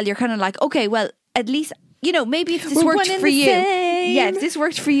as well, you're kind of like, okay, well, at least, you know, maybe if this worked for you, if this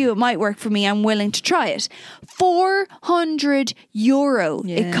worked for you, it might work for me. I'm willing to try it. €400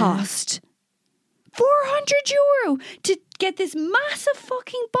 it cost. €400 to get this massive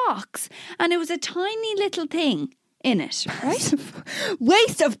fucking box, and it was a tiny little thing in it, right?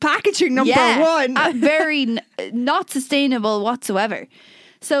 Waste of packaging number one. Very not sustainable whatsoever.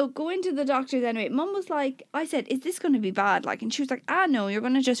 So going to the doctor anyway, Mum was like, I said, is this going to be bad? Like, and she was like, no, you're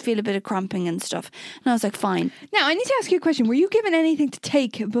going to just feel a bit of cramping and stuff. And I was like, fine. Now I need to ask you a question. Were you given anything to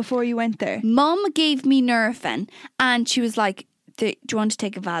take before you went there? Mum gave me Nurofen and she was like, do you want to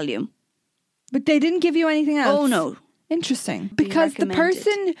take a Valium? But they didn't give you anything else? Oh no. Interesting. Because the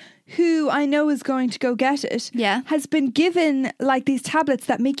person who I know is going to go get it has been given like these tablets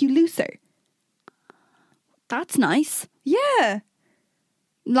that make you looser. That's nice. Yeah.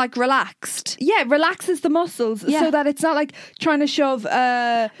 Like relaxed. Yeah, relaxes the muscles so that it's not like trying to shove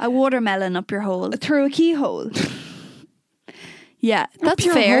a watermelon up your hole. Through a keyhole. Yeah, that's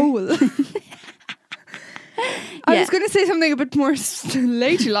your fair. Hole. I was going to say something a bit more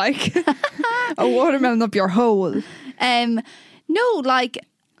ladylike. A watermelon up your hole. No, like,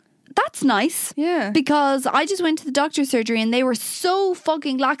 that's nice. Yeah. Because I just went to the doctor's surgery and they were so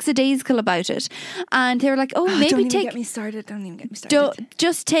fucking lackadaisical about it. And they were like, maybe don't take... Don't even get me started.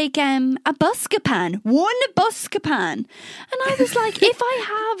 Just take a Buscopan. One Buscopan. And I was like, if I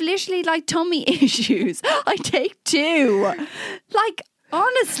have literally like tummy issues, I take 2. Like,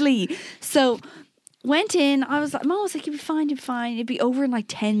 honestly. So... went in, I was like, Mom was like, you'll be fine, it'd be over in like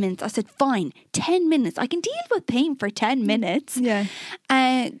 10 minutes. I said, fine, 10 minutes. I can deal with pain for 10 minutes. Yeah.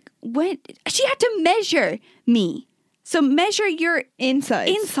 She had to measure me. So measure your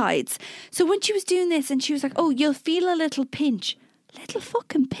insides. So when she was doing this and she was like, oh, you'll feel a little pinch. Little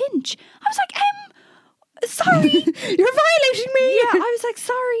fucking pinch. I was like, sorry. You're violating me. Yeah, I was like,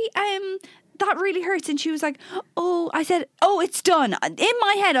 sorry, that really hurts. And she was like, I said, it's done. In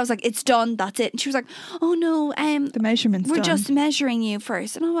my head, I was like, it's done, that's it. And she was like, oh no, the measurement's we're done. just measuring you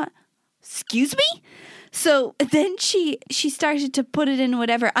first. And I went, excuse me? So then she started to put it in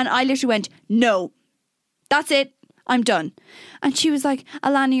whatever. And I literally went, no, that's it. I'm done. And she was like,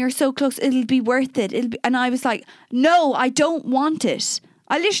 Alana, you're so close. It'll be worth it. And I was like, no, I don't want it.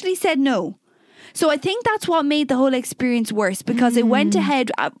 I literally said no. So I think that's what made the whole experience worse, because it went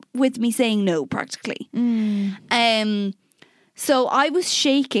ahead with me saying no practically. So I was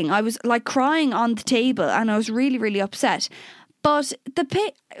shaking. I was like crying on the table, and I was really, really upset. But the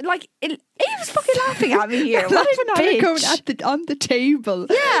he was fucking laughing at me here. What a bitch. On the table.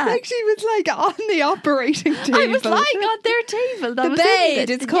 Yeah. Like she was like on the operating table. I was lying on their table. That The was bed. it.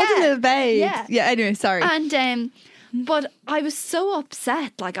 It's called a little bed. Yeah. Yeah, anyway, sorry. And but I was so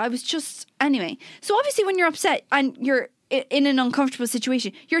upset. Like I was just anyway. So obviously when you're upset and you're in an uncomfortable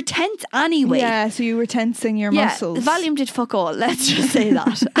situation, you're tense anyway. Yeah, so you were tensing your muscles. The Valium did fuck all. Let's just say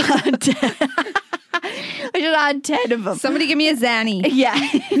that. And, I should have had 10 of them. Somebody give me a Zanny. Yeah.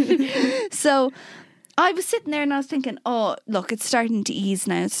 So I was sitting there and I was thinking, oh, look, it's starting to ease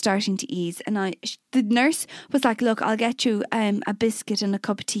now. It's starting to ease. And the nurse was like, look, I'll get you a biscuit and a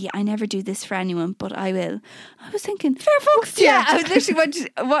cup of tea. I never do this for anyone, but I will. I was thinking, fair fucks to you. Yeah, I was literally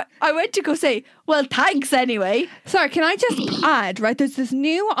I went to go say, well, thanks anyway. Sorry, can I just add, right, there's this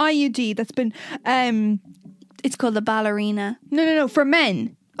new IUD that's been... It's called the ballerina. No, for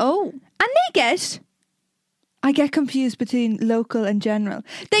men. Oh. And they get... I get confused between local and general.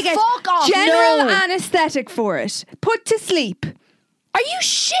 They get Fuck off, general no. anaesthetic for it. Put to sleep. Are you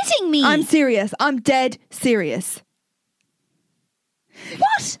shitting me? I'm serious. I'm dead serious.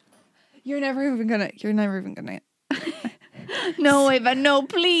 What? You're never even gonna. No, Eva, no,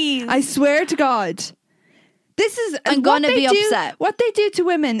 please. I swear to God. This is. I'm what gonna they be do- upset. What they do to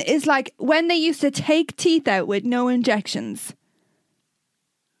women is like when they used to take teeth out with no injections.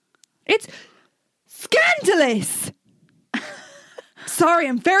 It's scandalous. Sorry,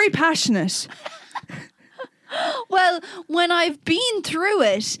 I'm very passionate. Well, when I've been through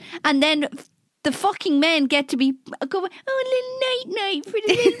it, and then the fucking men get to be going, oh, a little night for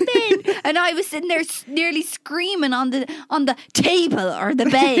the little men, and I was sitting there nearly screaming on the table or the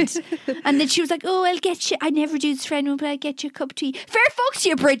bed, and then she was like, oh, I'll get you. I never do this for anyone, but I'll get you a cup of tea. Fair fucks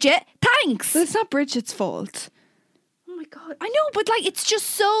you, Bridget. Thanks. But it's not Bridget's fault. Oh my God. I know, but like it's just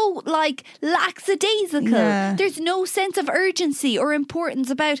so like lackadaisical. Yeah. There's no sense of urgency or importance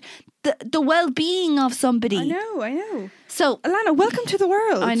about the well-being of somebody. I know. So Alana, welcome to the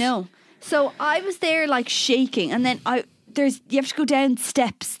world. I know. So I was there like shaking, and then you have to go down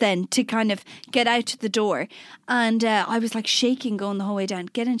steps then to kind of get out to the door, and I was like shaking going the whole way down.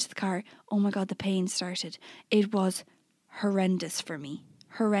 Get into the car. Oh my God, the pain started. It was horrendous for me.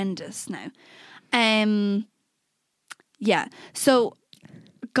 Horrendous now. Yeah. So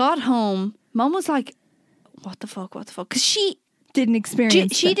got home. Mum was like, what the fuck? Because she didn't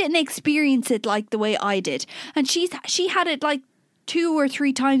experience she it. didn't experience it like the way I did, and she had it like 2 or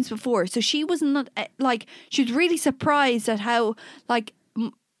 3 times before, so she wasn't like, she was really surprised at how like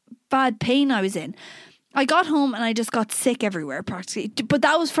bad pain I was in. I got home and I just got sick everywhere practically, but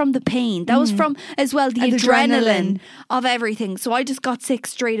that was from the pain. That was from as well the And adrenaline of everything. So I just got sick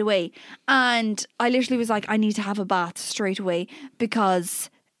straight away, and I literally was like, I need to have a bath straight away, because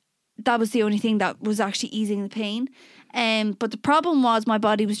that was the only thing that was actually easing the pain. But the problem was my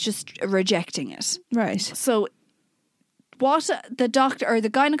body was just rejecting it. Right. So what the doctor or the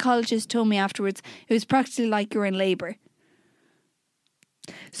gynecologist told me afterwards, it was practically like you're in labour.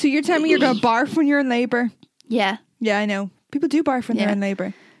 So you're telling me you're going to barf when you're in labour? Yeah. Yeah, I know. People do barf when they're Yeah. in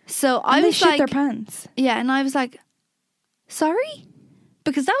labour. So I And they was shit like, their pants. yeah, and I was like, sorry?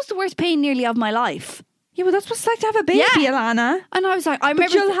 Because that was the worst pain nearly of my life. Yeah, well, that's what it's like to have a baby, Yeah. Alana. And I was like, I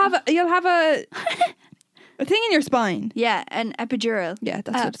But remember. you'll have a thing in your spine. Yeah, an epidural. Yeah,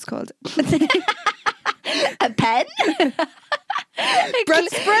 that's what it's called. A pen? Breath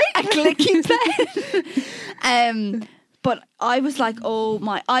spray? A clicky pen. But I was like,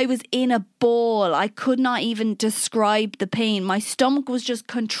 I was in a ball. I could not even describe the pain. My stomach was just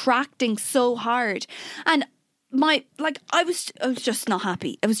contracting so hard. And I was just not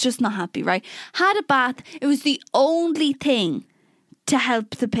happy. I was just not happy, right? Had a bath. It was the only thing to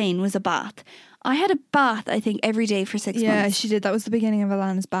help the pain was a bath. I had a bath, I think, every day for 6 Yeah, months. she did. That was the beginning of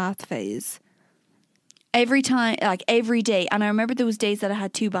Alana's bath phase. Every time, like every day. And I remember there was days that I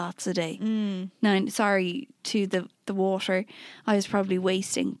had 2 baths a day. Now, sorry to the water I was probably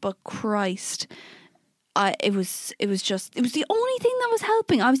wasting, but Christ, it was the only thing that was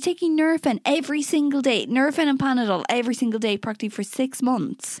helping. I was taking Nurofen every single day. Nurofen and Panadol every single day, practically for 6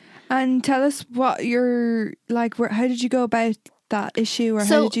 months. And tell us what you're like. How did you go about that issue, or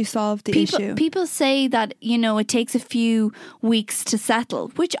So how did you solve the issue? People say that, you know, it takes a few weeks to settle,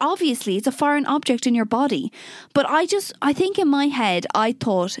 which obviously it's a foreign object in your body. But I think in my head, I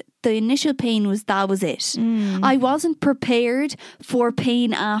thought the initial pain was it. I wasn't prepared for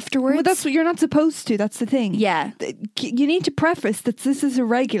pain afterwards. Well, that's what you're not supposed to. That's the thing. Yeah. You need to preface that this is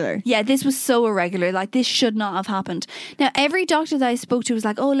irregular. Yeah, this was so irregular. Like, this should not have happened. Now, every doctor that I spoke to was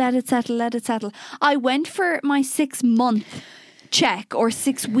like, oh, let it settle, let it settle. I went for my 6-month check or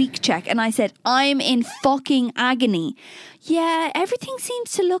 6-week check, and I said, I'm in fucking agony. Yeah, everything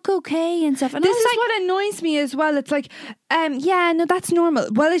seems to look okay and stuff. And This I was is like, what annoys me as well. It's like, yeah, no, that's normal.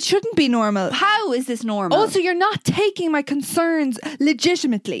 Well, it shouldn't be normal. how is this normal? Also, you're not taking my concerns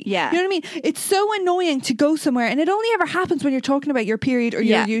legitimately. Yeah. You know what I mean? It's so annoying to go somewhere, and it only ever happens when you're talking about your period or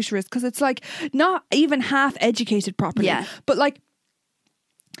your Yeah. uterus, because it's like not even half educated properly. Yeah. But like,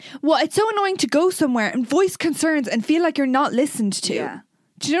 well, it's so annoying to go somewhere and voice concerns and feel like you're not listened to. Yeah.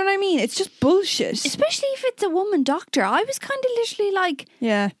 Do you know what I mean? It's just bullshit. Especially if it's a woman doctor. I was kind of literally like,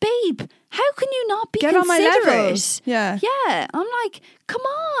 Yeah. babe, how can you not be Get on my considerate? level. Yeah. Yeah. I'm like, come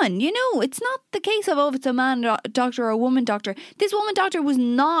on. You know, it's not the case of, oh, if it's a man doctor or a woman doctor. This woman doctor was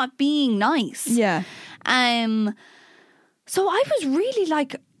not being nice. Yeah. So I was really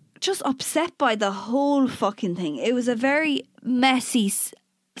like just upset by the whole fucking thing. It was a very messy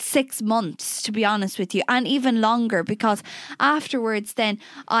 6 months, to be honest with you, and even longer, because afterwards then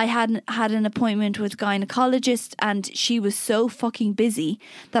I had an appointment with a gynecologist, and she was so fucking busy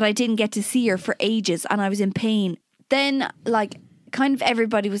that I didn't get to see her for ages, and I was in pain. Then like kind of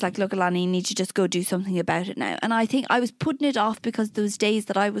everybody was like, look, Alana, you need to just go do something about it now. And I think I was putting it off because there was days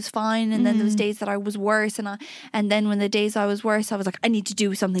that I was fine, and then there was days that I was worse, and then when the days I was worse, I was like, I need to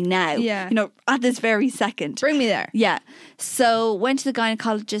do something now. Yeah. You know, at this very second. Bring me there. Yeah. So went to the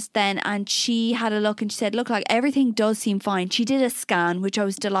gynecologist then, and she had a look, and she said, look, like everything does seem fine. She did a scan, which I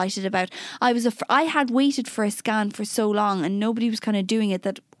was delighted about. I had waited for a scan for so long, and nobody was kind of doing it,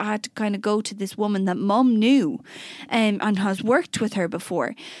 that I had to kind of go to this woman that mum knew and has worked with her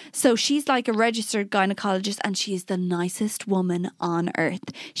before. So she's like a registered gynecologist, and she is the nicest woman on earth.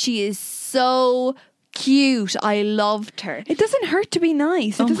 She is so cute. I loved her. It doesn't hurt to be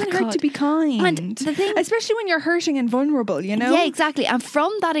nice. It Oh my doesn't hurt God. to be kind. And the thing- especially when you're hurting and vulnerable, you know? Yeah, exactly. And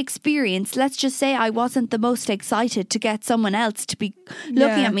from that experience, let's just say I wasn't the most excited to get someone else to be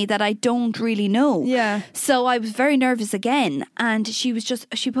looking Yeah. at me that I don't really know. Yeah. So I was very nervous again. And she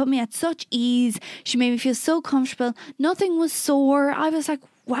put me at such ease. She made me feel so comfortable. Nothing was sore. I was like,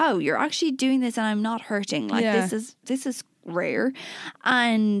 wow, you're actually doing this and I'm not hurting. Like, Yeah. this is rare.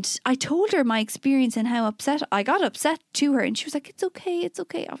 And I told her my experience and how upset I got upset to her, and she was like, it's okay.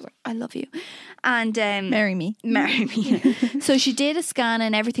 I was like, I love you. And Marry me. marry me. So she did a scan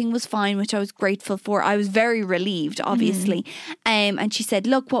and everything was fine, which I was grateful for. I was very relieved, obviously. And she said,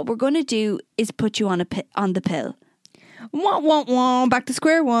 look, what we're going to do is put you on the pill. Wah, wah, wah, back to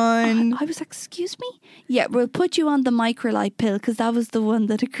square one. I was like, excuse me? Yeah, we'll put you on the microlite pill because that was the one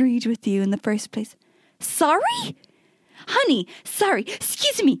that agreed with you in the first place. Sorry? Honey, sorry,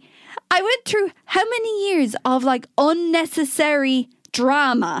 excuse me. I went through how many years of like unnecessary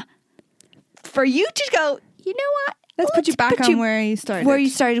drama for you to go, you know what? Let's put you back on where you started. Where you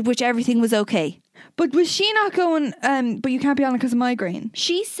started, which everything was okay. But was she not going, but you can't be on it because of migraine?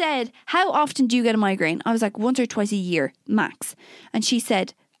 She said, how often do you get a migraine? I was like, once or twice a year, max. And she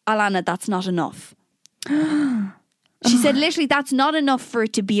said, Alana, that's not enough. She said, literally, that's not enough for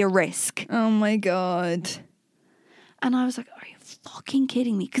it to be a risk. Oh my God. And I was like, are you fucking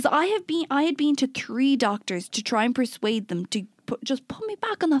kidding me? Because I had been to 3 doctors to try and persuade them to just put me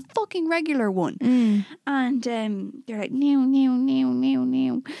back on the fucking regular one. And they're like,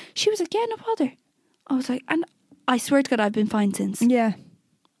 no. She was like, yeah, no bother. I was like, and I swear to God, I've been fine since. Yeah.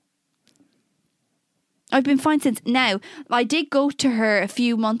 I've been fine since. Now, I did go to her a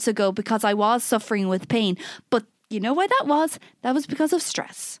few months ago because I was suffering with pain. But you know why that was? That was because of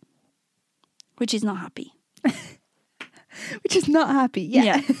stress, which is not happy. Which is not happy.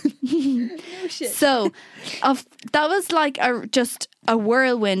 Yeah. Oh, shit. So, that was like just a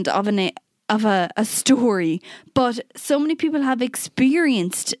whirlwind of a story. But so many people have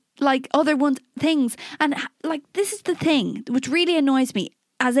experienced like other things, and like this is the thing which really annoys me.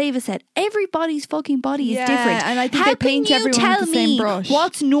 As Ava said, everybody's fucking body is different. And I think they paint everyone with the same brush.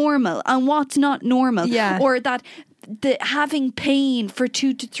 What's normal and what's not normal? Yeah. Or that having pain for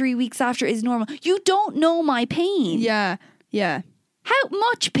 2 to 3 weeks after is normal. You don't know my pain. Yeah. Yeah. How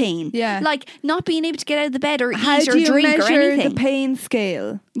much pain? Yeah. Like not being able to get out of the bed or How eat or do you drink or measure anything. the pain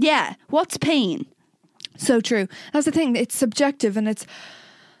scale? Yeah. What's pain? So true. That's the thing. It's subjective, and it's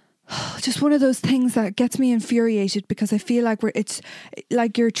just one of those things that gets me infuriated, because I feel like it's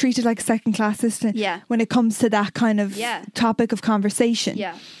like you're treated like a second class citizen when it comes to that kind of topic of conversation.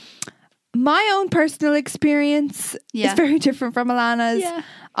 Yeah. My own personal experience is very different from Alana's. Yeah.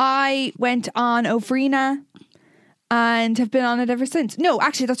 I went on Ovrina and have been on it ever since. No,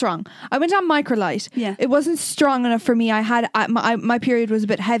 actually, that's wrong. I went on Microlite. Yeah. It wasn't strong enough for me. My period was a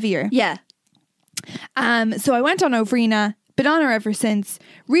bit heavier. Yeah. So I went on Ovrina. Been on her ever since.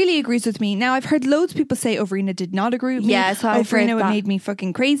 Really agrees with me. Now, I've heard loads of people say Ovrina did not agree with me. Yeah, so I've heard Ovrina that. made me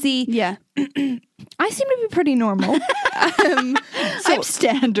fucking crazy. Yeah. I seem to be pretty normal. I'm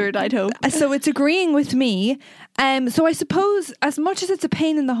standard, I'd hope. So it's agreeing with me. So I suppose, as much as it's a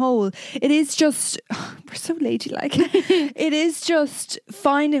pain in the hole, it is just, we're so ladylike. It is just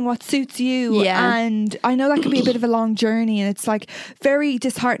finding what suits you. Yeah. And I know that can be a bit of a long journey, and it's like very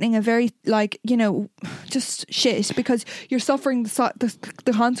disheartening and very like, you know, just shit, because you're suffering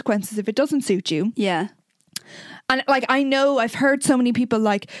the consequences if it doesn't suit you. Yeah. And like, I know I've heard so many people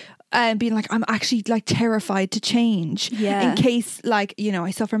like, being like, I'm actually like terrified to change in case, like, you know,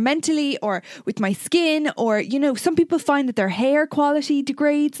 I suffer mentally or with my skin, or, you know, some people find that their hair quality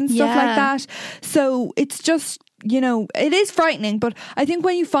degrades and stuff like that. So it's just, you know, it is frightening, but I think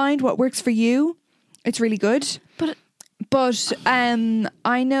when you find what works for you, it's really good. But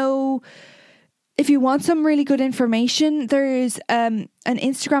I know if you want some really good information, there's an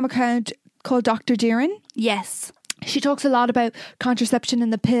Instagram account called Dr. Deeran. Yes. She talks a lot about contraception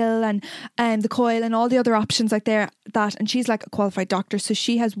and the pill and the coil and all the other options like that. And she's like a qualified doctor, so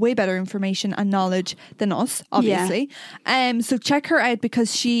she has way better information and knowledge than us, obviously. So check her out,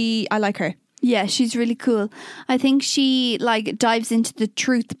 because I like her. Yeah, she's really cool. I think she like dives into the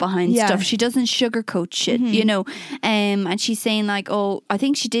truth behind stuff. She doesn't sugarcoat shit, you know. And she's saying like, I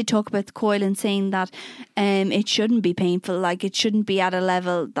think she did talk about the coil and saying that it shouldn't be painful, like it shouldn't be at a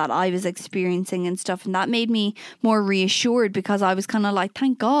level that I was experiencing and stuff. And that made me more reassured, because I was kind of like,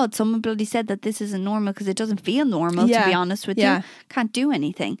 thank God someone bloody said that this isn't normal, because it doesn't feel normal, to be honest with you. Can't do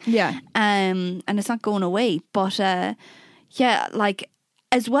anything. Yeah. And it's not going away. But like,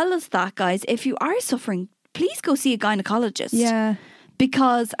 as well as that, guys, if you are suffering, please go see a gynecologist. Yeah.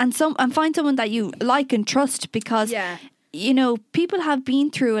 Because, and find someone that you like and trust, because, you know, people have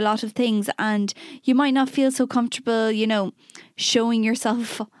been through a lot of things, and you might not feel so comfortable, you know, showing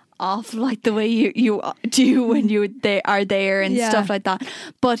yourself off like the way you do when they are there and stuff like that.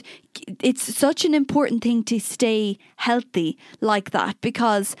 But it's such an important thing to stay healthy like that,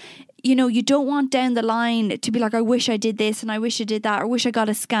 because, you know, you don't want down the line to be like, I wish I did this and I wish I did that, or wish I got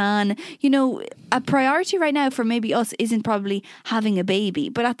a scan. You know, a priority right now for maybe us isn't probably having a baby,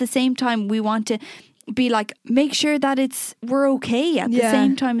 but at the same time we want to be like, make sure that we're okay at the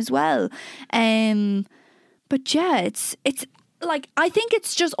same time as well. But yeah, it's like, I think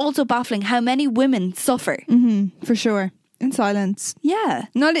it's just also baffling how many women suffer. For sure. In silence. Yeah.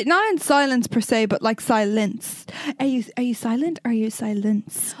 Not in silence per se, but like silence. Are you silent? Or are you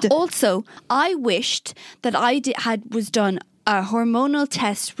silenced? Also, I wished that a hormonal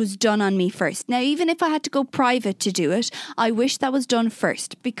test was done on me first. Now, even if I had to go private to do it, I wish that was done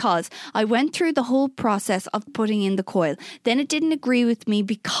first, because I went through the whole process of putting in the coil. Then it didn't agree with me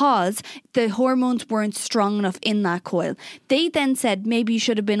because the hormones weren't strong enough in that coil. They then said, maybe you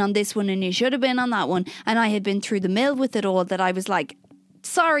should have been on this one and you should have been on that one. And I had been through the mill with it all, that I was like,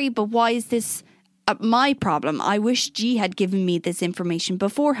 sorry, but why is this my problem? I wish G had given me this information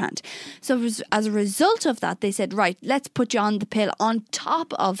beforehand. So as a result of that, they said, right, let's put you on the pill on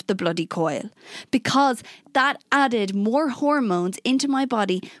top of the bloody coil, because that added more hormones into my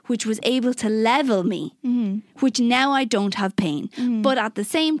body, which was able to level me, which now I don't have pain. But at the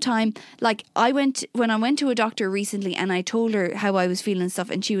same time, like, when I went to a doctor recently and I told her how I was feeling and stuff,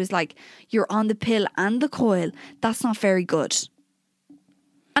 and she was like, you're on the pill and the coil. That's not very good.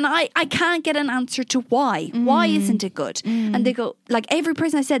 And I can't get an answer to why. Why isn't it good? And they go, like, every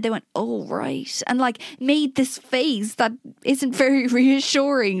person I said, they went, oh, right. And like made this face that isn't very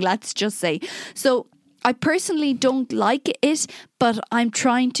reassuring, let's just say. So I personally don't like it, but I'm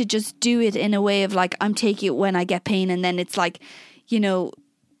trying to just do it in a way of like, I'm taking it when I get pain. And then it's like, you know,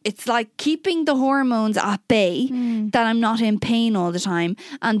 it's like keeping the hormones at bay, that I'm not in pain all the time.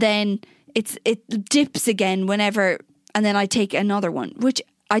 And then it dips again whenever, and then I take another one, which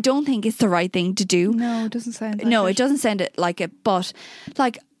I don't think it's the right thing to do. No, it doesn't sound like No, it. it doesn't sound like it. But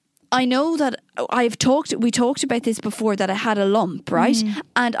like, I know that we talked about this before, that I had a lump, right?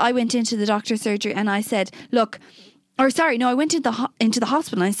 And I went into the doctor's surgery and I said, look, I went into the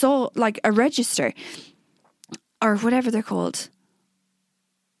hospital and I saw like a register or whatever they're called.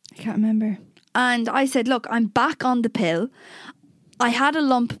 I can't remember. And I said, look, I'm back on the pill. I had a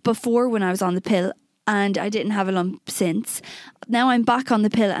lump before when I was on the pill, and I didn't have a lump since. Now I'm back on the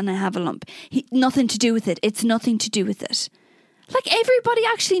pill and I have a lump. Nothing to do with it. It's nothing to do with it. Like, everybody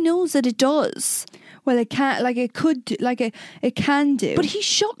actually knows that it does. Well, it can't, like, it could do, like, it can do. But he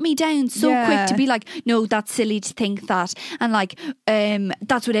shut me down so quick to be like, no, that's silly to think that. And like,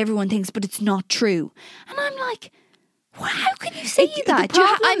 that's what everyone thinks, but it's not true. And I'm like, well, how can you say that?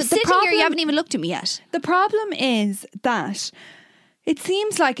 I'm sitting here, you haven't even looked at me yet. The problem is that it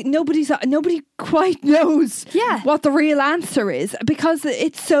seems like nobody quite knows what the real answer is, because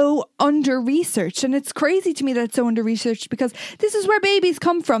it's so under-researched. And it's crazy to me that it's so under-researched, because this is where babies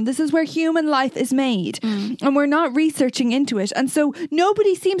come from. This is where human life is made. And we're not researching into it. And so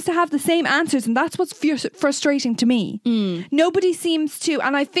nobody seems to have the same answers. And that's what's frustrating to me. Nobody seems to.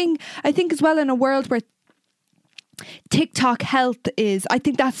 And I think as well, in a world where TikTok health is, I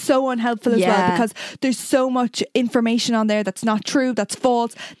think that's so unhelpful as well, because there's so much information on there that's not true, that's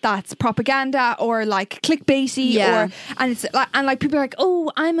false, that's propaganda, or like clickbaity, and it's like, and like people are like,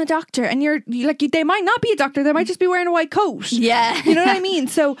 oh, I'm a doctor, and you're like, they might not be a doctor, they might just be wearing a white coat. You know what I mean?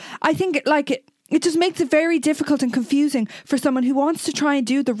 So I think like it just makes it very difficult and confusing for someone who wants to try and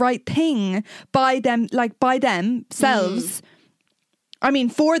do the right thing by themselves. I mean,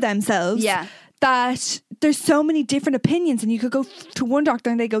 for themselves. That there's so many different opinions, and you could go to one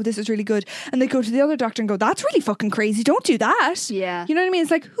doctor and they go, this is really good, and they go to the other doctor and go, that's really fucking crazy, don't do that. You know what I mean? It's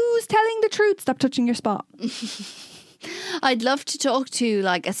like, who's telling the truth? Stop touching your spot. I'd love to talk to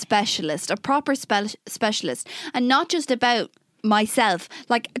like a specialist, a proper specialist, and not just about myself,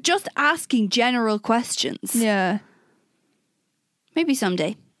 like just asking general questions. Maybe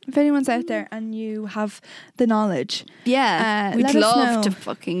someday. If anyone's out there and you have the knowledge, we'd love to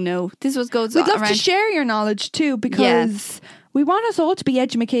fucking know. This was goes We'd love around. to share your knowledge too, because we want us all to be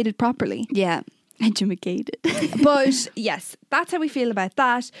educated properly. Educated. But yes, that's how we feel about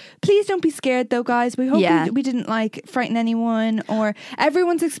that. Please don't be scared though, guys. We hope we didn't like frighten anyone, or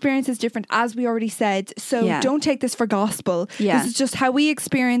everyone's experience is different, as we already said. So don't take this for gospel. This is just how we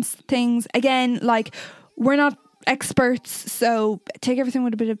experience things. Again, like, we're not experts, so take everything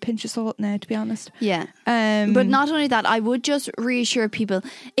with a bit of pinch of salt now, to be honest. But not only that, I would just reassure people,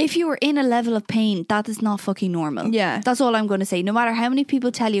 if you are in a level of pain, that is not fucking normal. That's all I'm going to say. No matter how many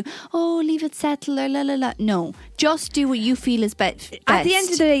people tell you, oh, leave it settle, or la la la, no, just do what you feel is best. At the end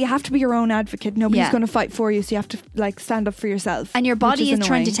of the day, you have to be your own advocate. Nobody's going to fight for you, so you have to like stand up for yourself, and your body is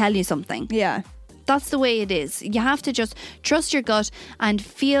trying to tell you something. That's the way it is. You have to just trust your gut and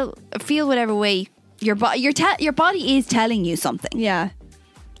feel whatever way your body is telling you something.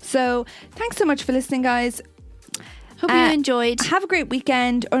 So thanks so much for listening, guys. Hope you enjoyed. Have a great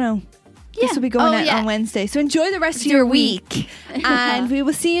weekend. This will be going out on Wednesday, so enjoy the rest of your week. And we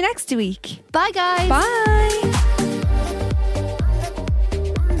will see you next week. Bye, guys. Bye.